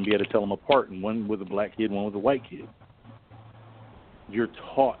teacher wouldn't be able to tell them apart. And one was a black kid, one was a white kid. You're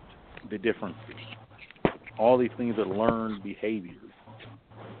taught the differences. All these things are learned behaviors.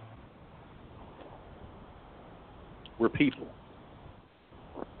 We're people.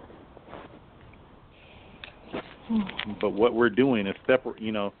 But what we're doing is separate,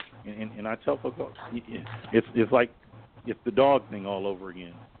 and I tell folks, it's like, it's the dog thing all over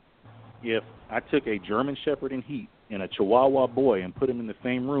again. If I took a German Shepherd in heat and a Chihuahua boy and put them in the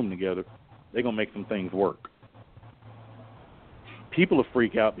same room together, they're going to make some things work. People will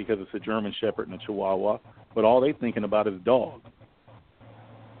freak out because it's a German Shepherd and a Chihuahua, but all they're thinking about is dog.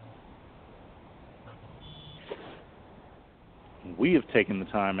 We have taken the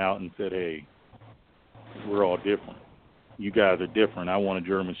time out and said, hey, we're all different. You guys are different. I want a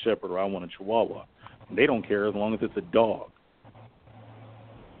German Shepherd or I want a Chihuahua. They don't care as long as it's a dog.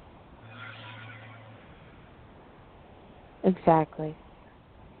 Exactly.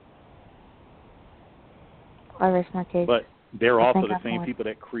 I rest my case. But they're also the same people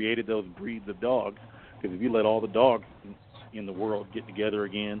that created those breeds of dogs. Because if you let all the dogs in the world get together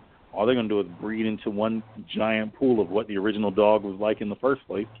again, all they're going to do is breed into one giant pool of what the original dog was like in the first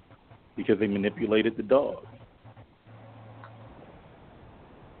place, because they manipulated the dog.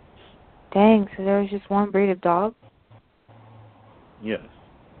 Dang, so there was just one breed of dog? Yes.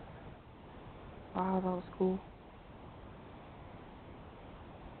 Wow, that was cool.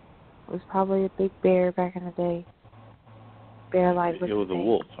 It was probably a big bear back in the day. Bear-like. It was a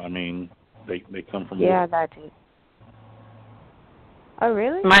wolf. I mean, they come from yeah, wolves. that too. Oh,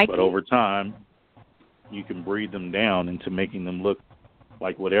 really? Mikey? But over time, you can breed them down into making them look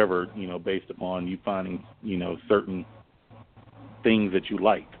like whatever, based upon you finding, certain things that you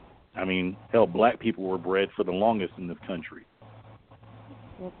like. I mean, hell, black people were bred for the longest in this country.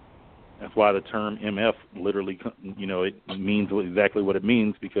 Yep. That's why the term MF literally, it means exactly what it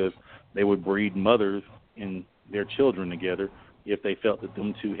means, because they would breed mothers and their children together if they felt that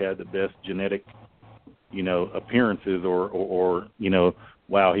them two had the best genetic, appearances or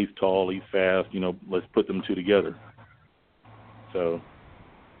wow, he's tall, he's fast, let's put them two together. So,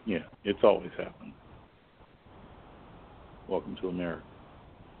 yeah, it's always happened. Welcome to America.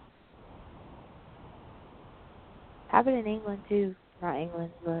 Happened in England too. Not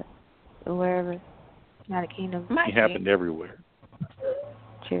England, but wherever. United Kingdom. It happened everywhere.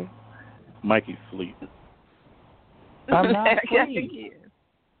 True. Mikey's sleeping. I'm not asleep.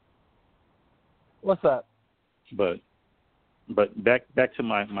 What's up? But back to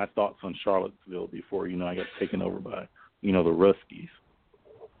my thoughts on Charlottesville before I got taken over by the Ruskies.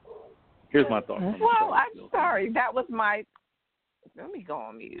 Here's my thoughts. Well, I'm sorry. That was my. Let me go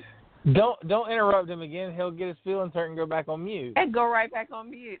on mute. Don't interrupt him again. He'll get his feelings hurt and go back on mute. And go right back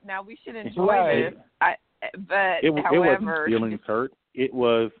on mute. Now we should enjoy this. But it however, wasn't feelings hurt. It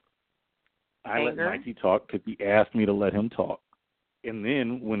was anger. I let Mikey talk because he asked me to let him talk, and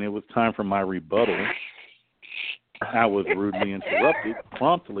then when it was time for my rebuttal, I was rudely interrupted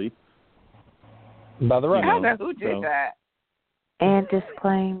promptly by the right. I don't know who did that. And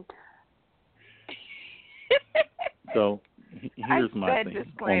disclaimed. So here's my thing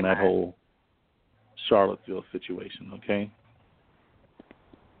on that whole Charlottesville situation, okay?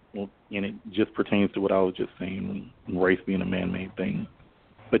 Well, and it just pertains to what I was just saying, race being a man-made thing.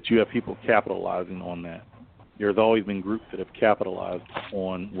 But you have people capitalizing on that. There's always been groups that have capitalized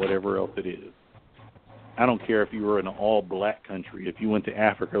on whatever else it is. I don't care if you were in an all-black country. If you went to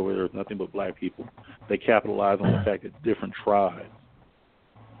Africa where there's nothing but black people, they capitalize on the fact that different tribes.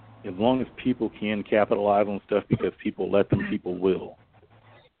 As long as people can capitalize on stuff because people let them, people will.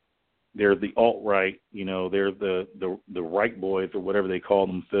 There's the alt-right, there's the right boys or whatever they call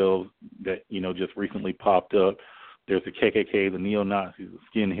themselves that, just recently popped up. There's the KKK, the neo-Nazis,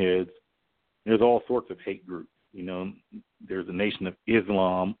 the skinheads. There's all sorts of hate groups. There's the Nation of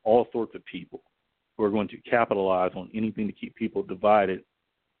Islam, all sorts of people who are going to capitalize on anything to keep people divided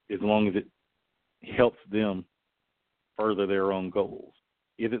as long as it helps them further their own goals.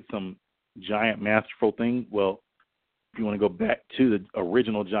 Is it some giant masterful thing? Well, if you want to go back to the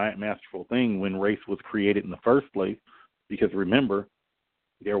original giant masterful thing when race was created in the first place, because remember,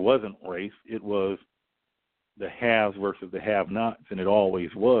 there wasn't race. It was the haves versus the have-nots, and it always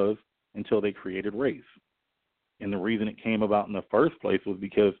was until they created race. And the reason it came about in the first place was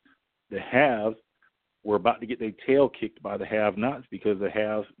because the haves were about to get their tail kicked by the have-nots because the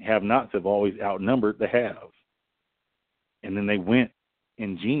have-nots have always outnumbered the haves. And then they went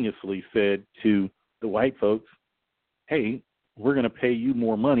ingeniously said to the white folks, hey, we're going to pay you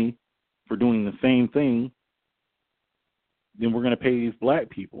more money for doing the same thing than we're going to pay these black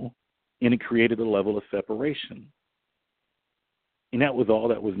people. And it created a level of separation. And that was all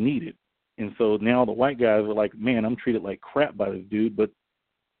that was needed. And so now the white guys are like, man, I'm treated like crap by this dude, but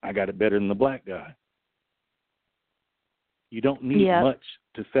I got it better than the black guy. You don't need much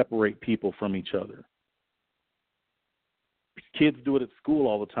to separate people from each other. Kids do it at school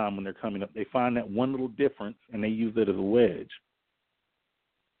all the time when they're coming up. They find that one little difference, and they use it as a wedge.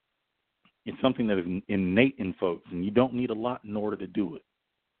 It's something that is innate in folks, and you don't need a lot in order to do it.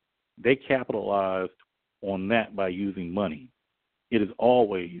 They capitalized on that by using money. It is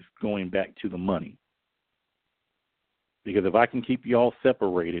always going back to the money. Because if I can keep you all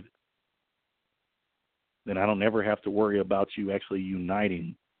separated, then I don't ever have to worry about you actually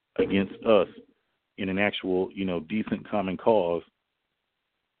uniting against us in an actual, decent common cause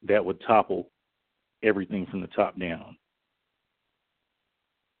that would topple everything from the top down.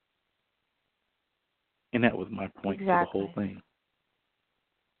 And that was my point for the whole thing.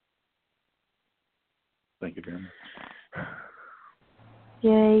 Thank you very much.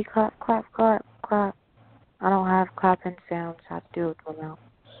 Yay, clap, clap, clap, clap. I don't have clapping sounds. I have to do it with my mouth.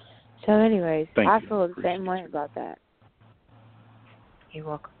 So anyways, I feel the same way about that. You're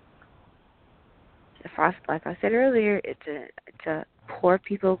welcome. Like I said earlier, it's a poor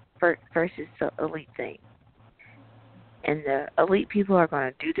people versus the elite thing. And the elite people are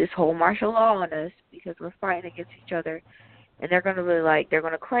going to do this whole martial law on us because we're fighting against each other. And they're going to be they're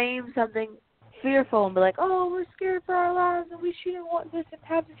going to claim something fearful and be like, oh, we're scared for our lives and we shouldn't want this and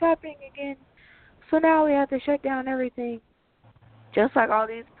have this happening again. So now we have to shut down everything. Just like all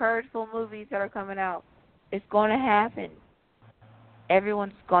these purgeful movies that are coming out. It's going to happen.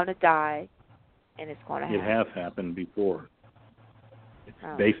 Everyone's going to die, and it's going to happen. It has happened before. It's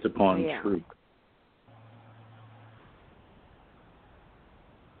based upon truth.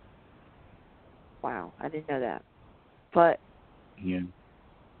 Wow, I didn't know that. But it's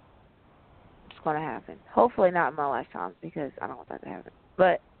going to happen. Hopefully not in my lifetime because I don't want that to happen.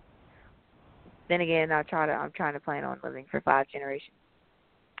 But then again, I'm trying to plan on living for 5 generations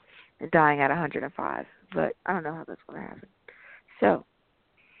and dying at 105. But I don't know how that's going to happen. So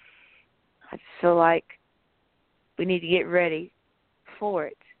I just feel like we need to get ready for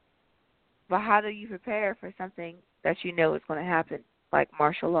it. But how do you prepare for something that you know is going to happen, like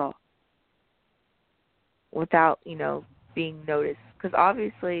martial law, without, being noticed? Because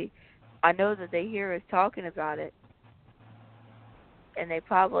obviously I know that they hear us talking about it, and they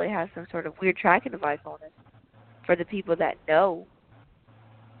probably have some sort of weird tracking device on us for the people that know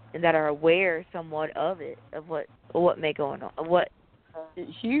and that are aware somewhat of it, of what may go on.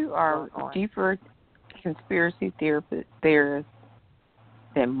 You are deeper conspiracy theorists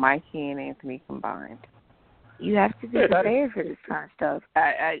than Mikey and Anthony combined. You have to be prepared for this kind of stuff.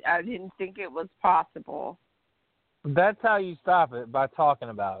 I didn't think it was possible. That's how you stop it, by talking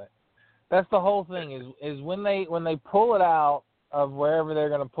about it. That's the whole thing. Is when they pull it out of wherever they're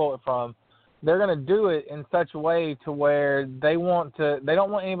going to pull it from, they're going to do it in such a way to where they don't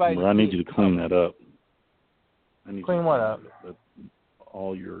want anybody. Well, I need you to clean that up. Clean what up?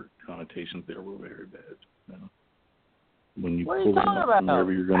 All your connotations there were very bad. When you what pull it out from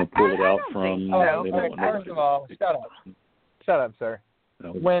wherever you're going to pull it out from, they don't want first of all, shut up, sir.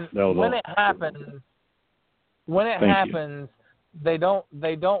 When it happens, they don't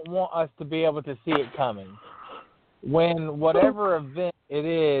want us to be able to see it coming. When whatever event it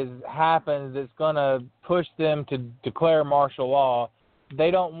is happens that's going to push them to declare martial law,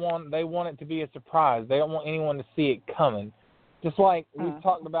 they want it to be a surprise. They don't want anyone to see it coming. Just like we've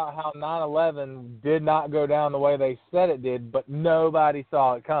talked about how 9/11 did not go down the way they said it did, but nobody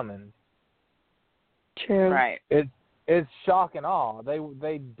saw it coming. True. Right. It's shock and awe.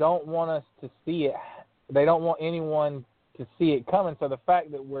 They don't want us to see it. They don't want anyone to see it coming. So the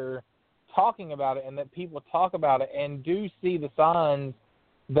fact that we're talking about it and that people talk about it and do see the signs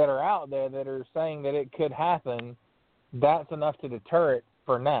that are out there that are saying that it could happen, that's enough to deter it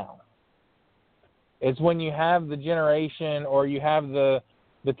for now. It's when you have the generation or you have the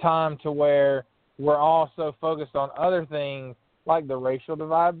time to where we're all so focused on other things like the racial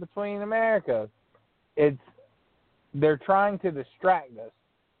divide between America. They're trying to distract us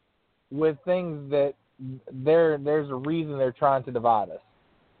with things that there's a reason they're trying to divide us.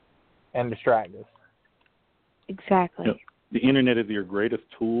 and distract us. Exactly. Yep. The internet is your greatest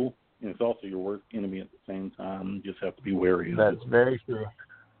tool, and it's also your worst enemy at the same time. You just have to be wary of it. That's very true.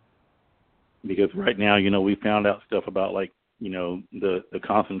 Because right now, we found out stuff about, like, the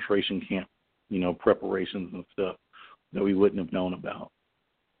concentration camp, preparations and stuff that we wouldn't have known about.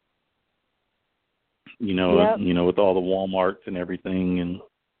 Yep. With all the Walmarts and everything and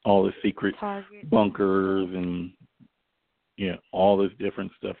all the secret Target. bunkers and, all this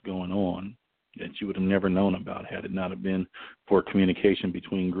different stuff going on that you would have never known about had it not have been for communication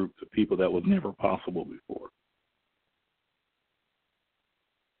between groups of people that was never possible before.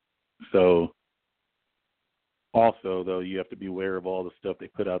 So, also, though, you have to be aware of all the stuff they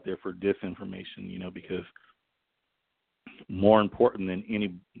put out there for disinformation, because more important than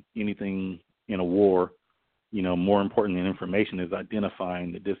anything in a war, more important than information is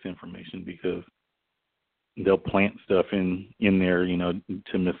identifying the disinformation, because they'll plant stuff in there,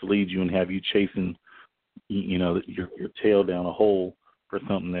 to mislead you and have you chasing, your tail down a hole for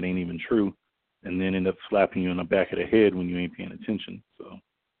something that ain't even true, and then end up slapping you in the back of the head when you ain't paying attention. So.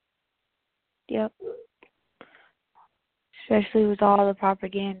 Yep. Especially with all the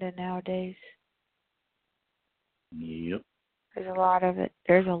propaganda nowadays. Yep. There's a lot of it.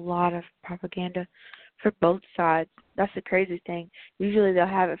 There's a lot of propaganda for both sides. That's the crazy thing. Usually they'll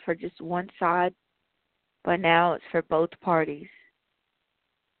have it for just one side, but now it's for both parties.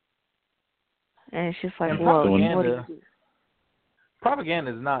 And it's just like, whoa, what do you do?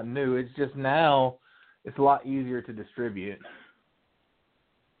 Propaganda is not new. It's just now it's a lot easier to distribute.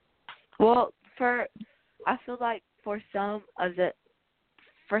 Well, I feel like for some of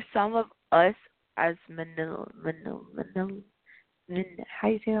us as how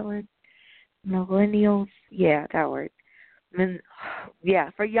you say that word? Millennials? Yeah, that word.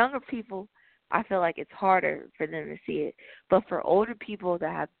 For younger people, I feel like it's harder for them to see it. But for older people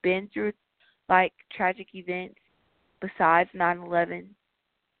that have been through, like, tragic events besides 9/11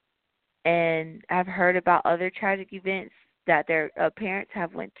 and have heard about other tragic events that their parents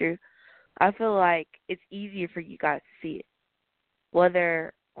have went through, I feel like it's easier for you guys to see it.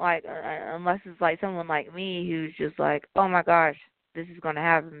 Whether, like, unless it's like someone like me who's just like, oh my gosh, this is going to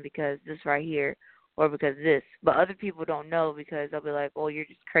happen because this right here or because this. But other people don't know because they'll be like, oh, you're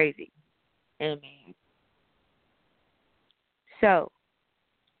just crazy. And so,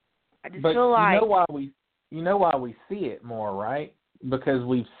 I just feel like... You know why we see it more, right? Because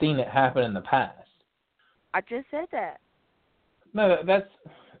we've seen it happen in the past. I just said that. No, that's...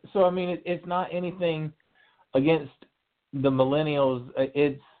 So, I mean, it's not anything against the millennials.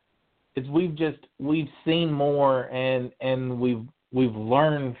 It's we've seen more and we've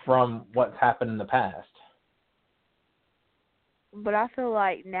learned from what's happened in the past. But I feel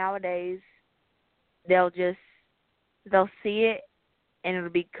like nowadays they'll see it and it'll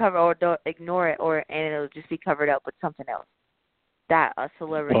be covered, or they'll ignore it, and it'll just be covered up with something else that a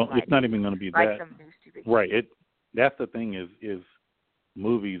celebrity might. Well, it's not even going to be like that. Some new stupid right. That's the thing is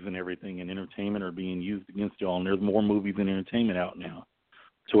movies and everything and entertainment are being used against y'all, and there's more movies and entertainment out now,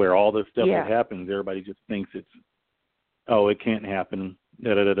 to where all this stuff that happens, everybody just thinks it can't happen.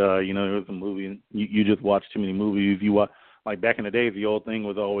 There was a movie. You just watch too many movies. You watch, like back in the day, the old thing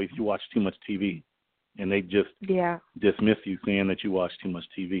was always you watch too much TV, and they just dismiss you saying that you watch too much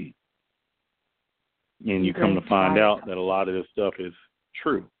TV. And you come to find out that a lot of this stuff is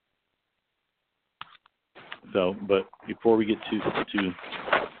true. So, but before we get too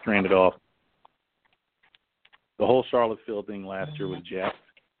stranded off, the whole Charlottesville thing last year was jacked.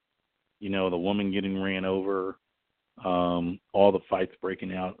 The woman getting ran over, all the fights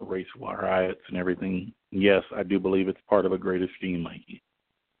breaking out, race riots and everything. Yes, I do believe it's part of a greater scheme, Mikey.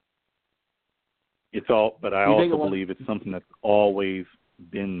 But I also believe it's something that's always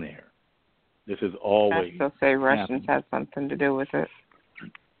been there. This is always. I still say Russians had something to do with it.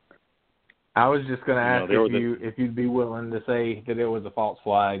 I was just going to ask if you'd be willing to say that it was a false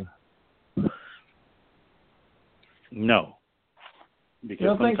flag. No,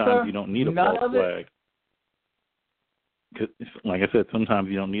 because sometimes you don't need a false flag. Like I said, sometimes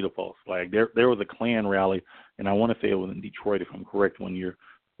you don't need a false flag. There was a Klan rally, and I want to say it was in Detroit, if I'm correct, one year,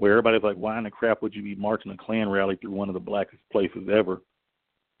 where everybody's like, why in the crap would you be marching a Klan rally through one of the blackest places ever?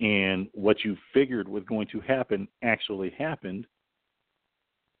 And what you figured was going to happen actually happened.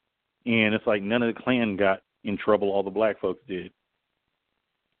 And it's like none of the Klan got in trouble, all the black folks did,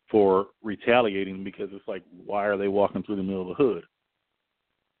 for retaliating, because it's like, why are they walking through the middle of the hood?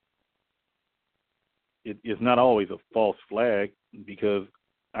 It's not always a false flag, because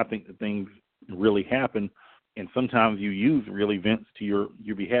I think that things really happen, and sometimes you use real events to your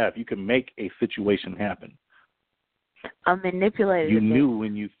behalf. You can make a situation happen. A manipulated You event. knew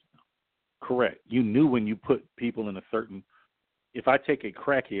when you Correct. You knew when you put people in a certain. If I take a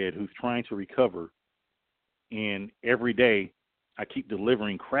crackhead who's trying to recover, and every day I keep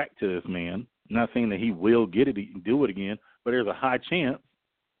delivering crack to this man, I'm not saying that he will get it and do it again, but there's a high chance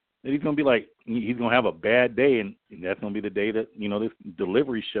that he's going to be like, he's going to have a bad day, and that's going to be the day that, this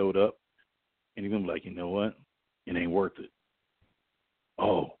delivery showed up, and he's going to be like, you know what, it ain't worth it.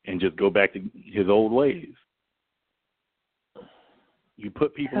 Oh, and just go back to his old ways. You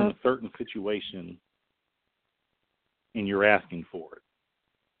put people in a certain situation, and you're asking for it.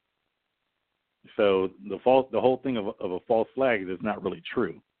 So the whole thing of a false flag is not really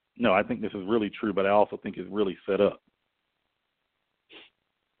true. No, I think this is really true, but I also think it's really set up.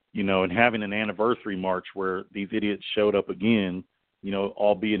 And having an anniversary march where these idiots showed up again,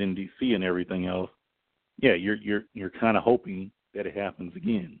 albeit in D.C. and everything else, yeah, you're kind of hoping that it happens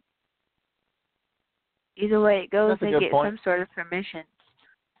again. Either way it goes, That's a they good get point. some sort of permission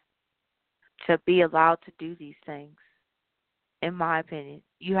to be allowed to do these things. In my opinion,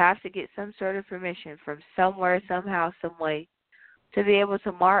 you have to get some sort of permission from somewhere, somehow, some way, to be able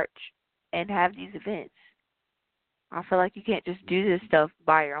to march and have these events. I feel like you can't just do this stuff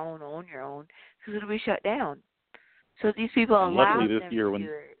by your own, on your own, because it'll be shut down. So these people allow them to do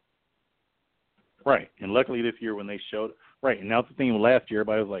it. Right, and luckily this year when they showed, right, and that's the thing last year,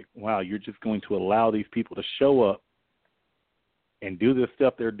 everybody was like, wow, you're just going to allow these people to show up and do this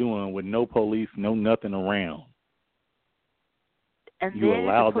stuff they're doing with no police, no nothing around. And you then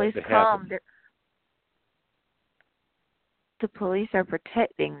allow if the police that to come, happen. the police are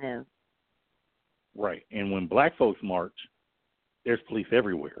protecting them. Right, and when black folks march, there's police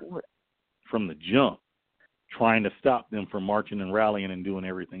everywhere from the jump trying to stop them from marching and rallying and doing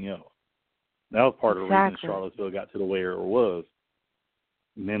everything else. That was part of the reason Charlottesville got to the way it was.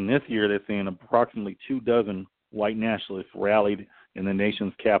 And then this year they're saying approximately 24 white nationalists rallied in the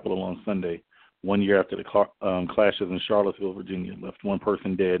nation's capital on Sunday, 1 year after the clashes in Charlottesville, Virginia, left one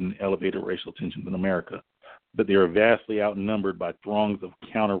person dead and elevated racial tensions in America. But they are vastly outnumbered by throngs of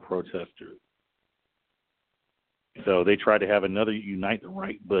counter-protesters. So they tried to have another Unite the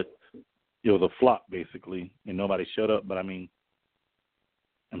Right, but it was a flop, basically, and nobody showed up. But, I mean,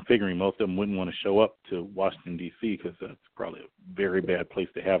 I'm figuring most of them wouldn't want to show up to Washington, D.C., because that's probably a very bad place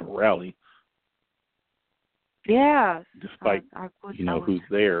to have a rally. Yeah. Despite, who's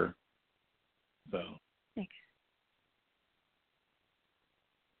there. So. Thanks.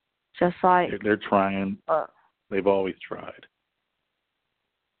 Just like. They're trying. They've always tried.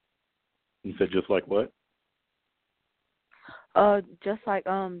 You said just like what? Just like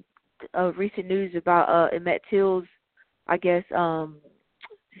recent news about Emmett Till's, I guess,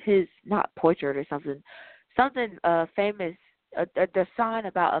 his not portrait or something famous, the sign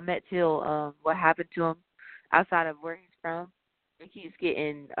about Emmett Till, what happened to him outside of where he's from. He keeps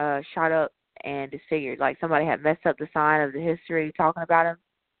getting shot up and disfigured. Like somebody had messed up the sign of the history talking about him,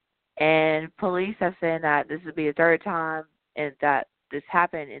 and police have said that this would be the third time and that this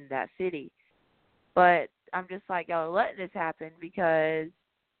happened in that city. But I'm just like, y'all are letting this happen because,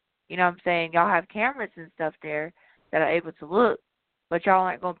 you know what I'm saying, y'all have cameras and stuff there that are able to look, but y'all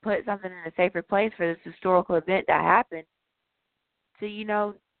aren't going to put something in a safer place for this historical event that happened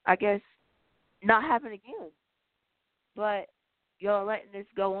to, I guess, not happen again. But y'all are letting this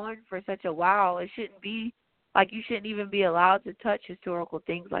go on for such a while. It shouldn't be, like, you shouldn't even be allowed to touch historical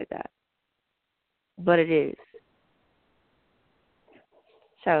things like that. But it is.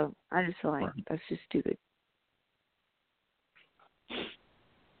 So I just feel like that's just stupid.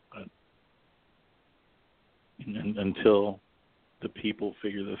 And until the people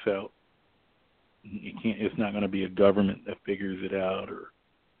figure this out, it's not going to be a government that figures it out or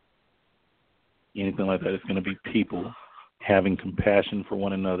anything like that. It's going to be people having compassion for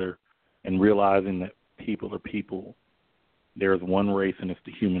one another and realizing that people are people. There's one race, and it's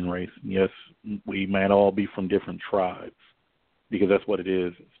the human race. And yes, we might all be from different tribes, because that's what it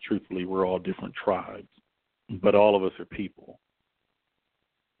is. Truthfully, we're all different tribes, but all of us are people.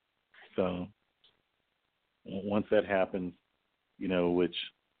 So once that happens, which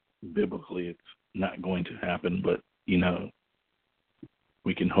biblically it's not going to happen, but,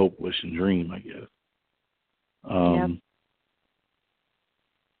 we can hope, wish, and dream, I guess. And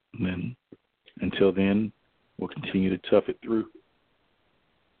then until then, we'll continue to tough it through.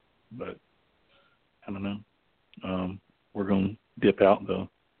 But I don't know. We're going to dip out, though,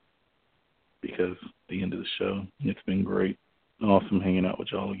 because the end of the show. It's been great. Awesome hanging out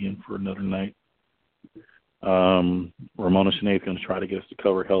with y'all again for another night. Ramona Shanae is going to try to get us to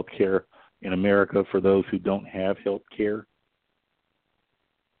cover health care in America for those who don't have health care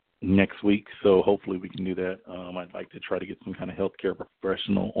next week. So hopefully we can do that. I'd like to try to get some kind of health care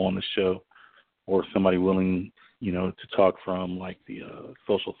professional on the show or somebody willing, to talk from like the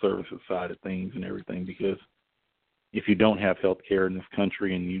social services side of things and everything, because if you don't have health care in this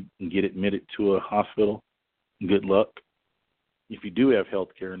country and you can get admitted to a hospital, good luck. If you do have health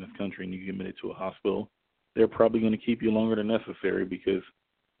care in this country and you get admitted to a hospital, they're probably going to keep you longer than necessary because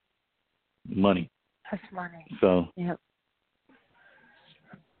money. That's money. So. Yep.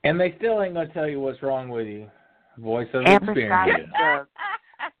 And they still ain't going to tell you what's wrong with you. Voice of And experience. drugs.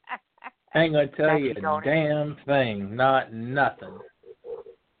 Ain't going to tell you That's a damn thing. Not nothing.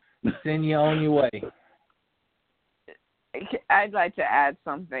 Send you on your way. I'd like to add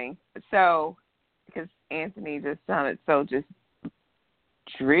something. So, because Anthony just sounded so just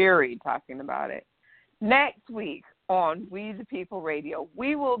dreary talking about it. Next week on We the People Radio,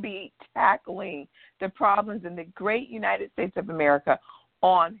 we will be tackling the problems in the great United States of America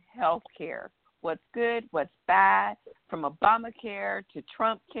on health care. What's good, what's bad, from Obamacare to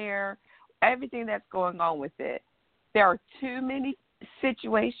Trump care, everything that's going on with it. There are too many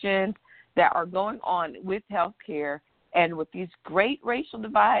situations that are going on with health care, and with these great racial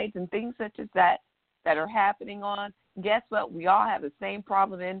divides and things such as that are happening on, guess what? We all have the same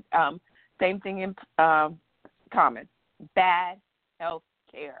problem in same thing in common: bad health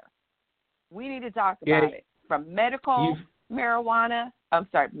care. We need to talk about it, from medical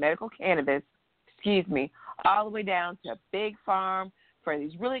medical cannabis, all the way down to big farm, for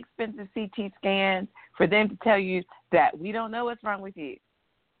these really expensive CT scans, for them to tell you that we don't know what's wrong with you.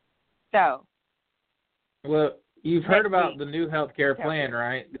 So. Well, you've heard about the new health care plan,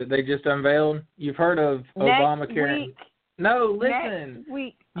 right, that they just unveiled? You've heard of Obamacare. No, listen. Next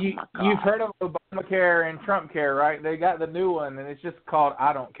week. You've heard of Obamacare and Trump care, right? They got the new one, and it's just called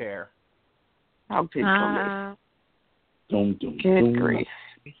I Don't Care. Oh, Good grief.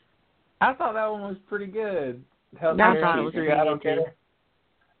 I thought that one was pretty good. Health I care thought it was industry, I don't care.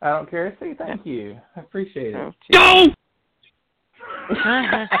 I don't care. See, thank you. I appreciate it.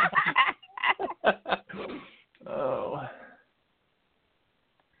 Oh.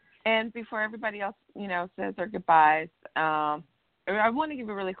 And before everybody else, says their goodbyes, I want to give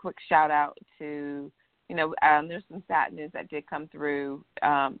a really quick shout out to, there's some sad news that did come through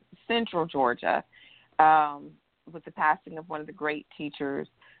Central Georgia with the passing of one of the great teachers,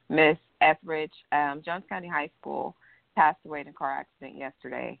 Miss Etheridge. Jones County High School passed away in a car accident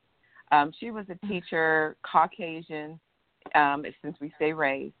yesterday. She was a teacher, Caucasian, since we say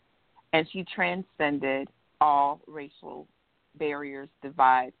race, and she transcended all racial barriers,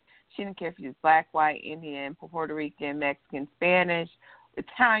 divides. She didn't care if you was black, white, Indian, Puerto Rican, Mexican, Spanish,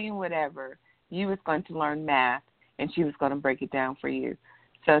 Italian, whatever. You was going to learn math, and she was going to break it down for you.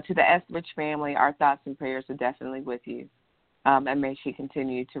 So to the Etheridge family, our thoughts and prayers are definitely with you. And may she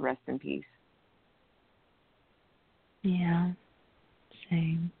continue to rest in peace. Yeah,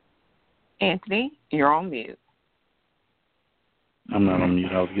 same. Anthony, you're on mute. I'm not on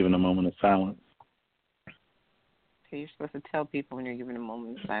mute. I was giving a moment of silence. So you're supposed to tell people when you're giving a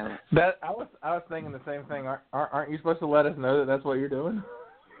moment of silence. I was thinking the same thing. Aren't you supposed to let us know that that's what you're doing?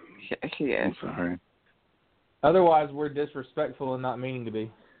 She is. I'm sorry. Otherwise, we're disrespectful and not meaning to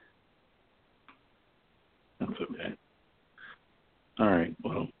be. That's okay. All right.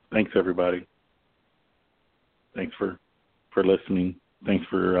 Well, thanks everybody. Thanks for listening. Thanks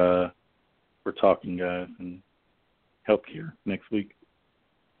for talking, guys. And healthcare next week.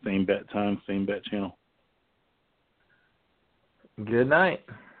 Same bat time, same bat channel. Good night.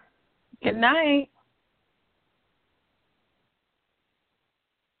 Good night.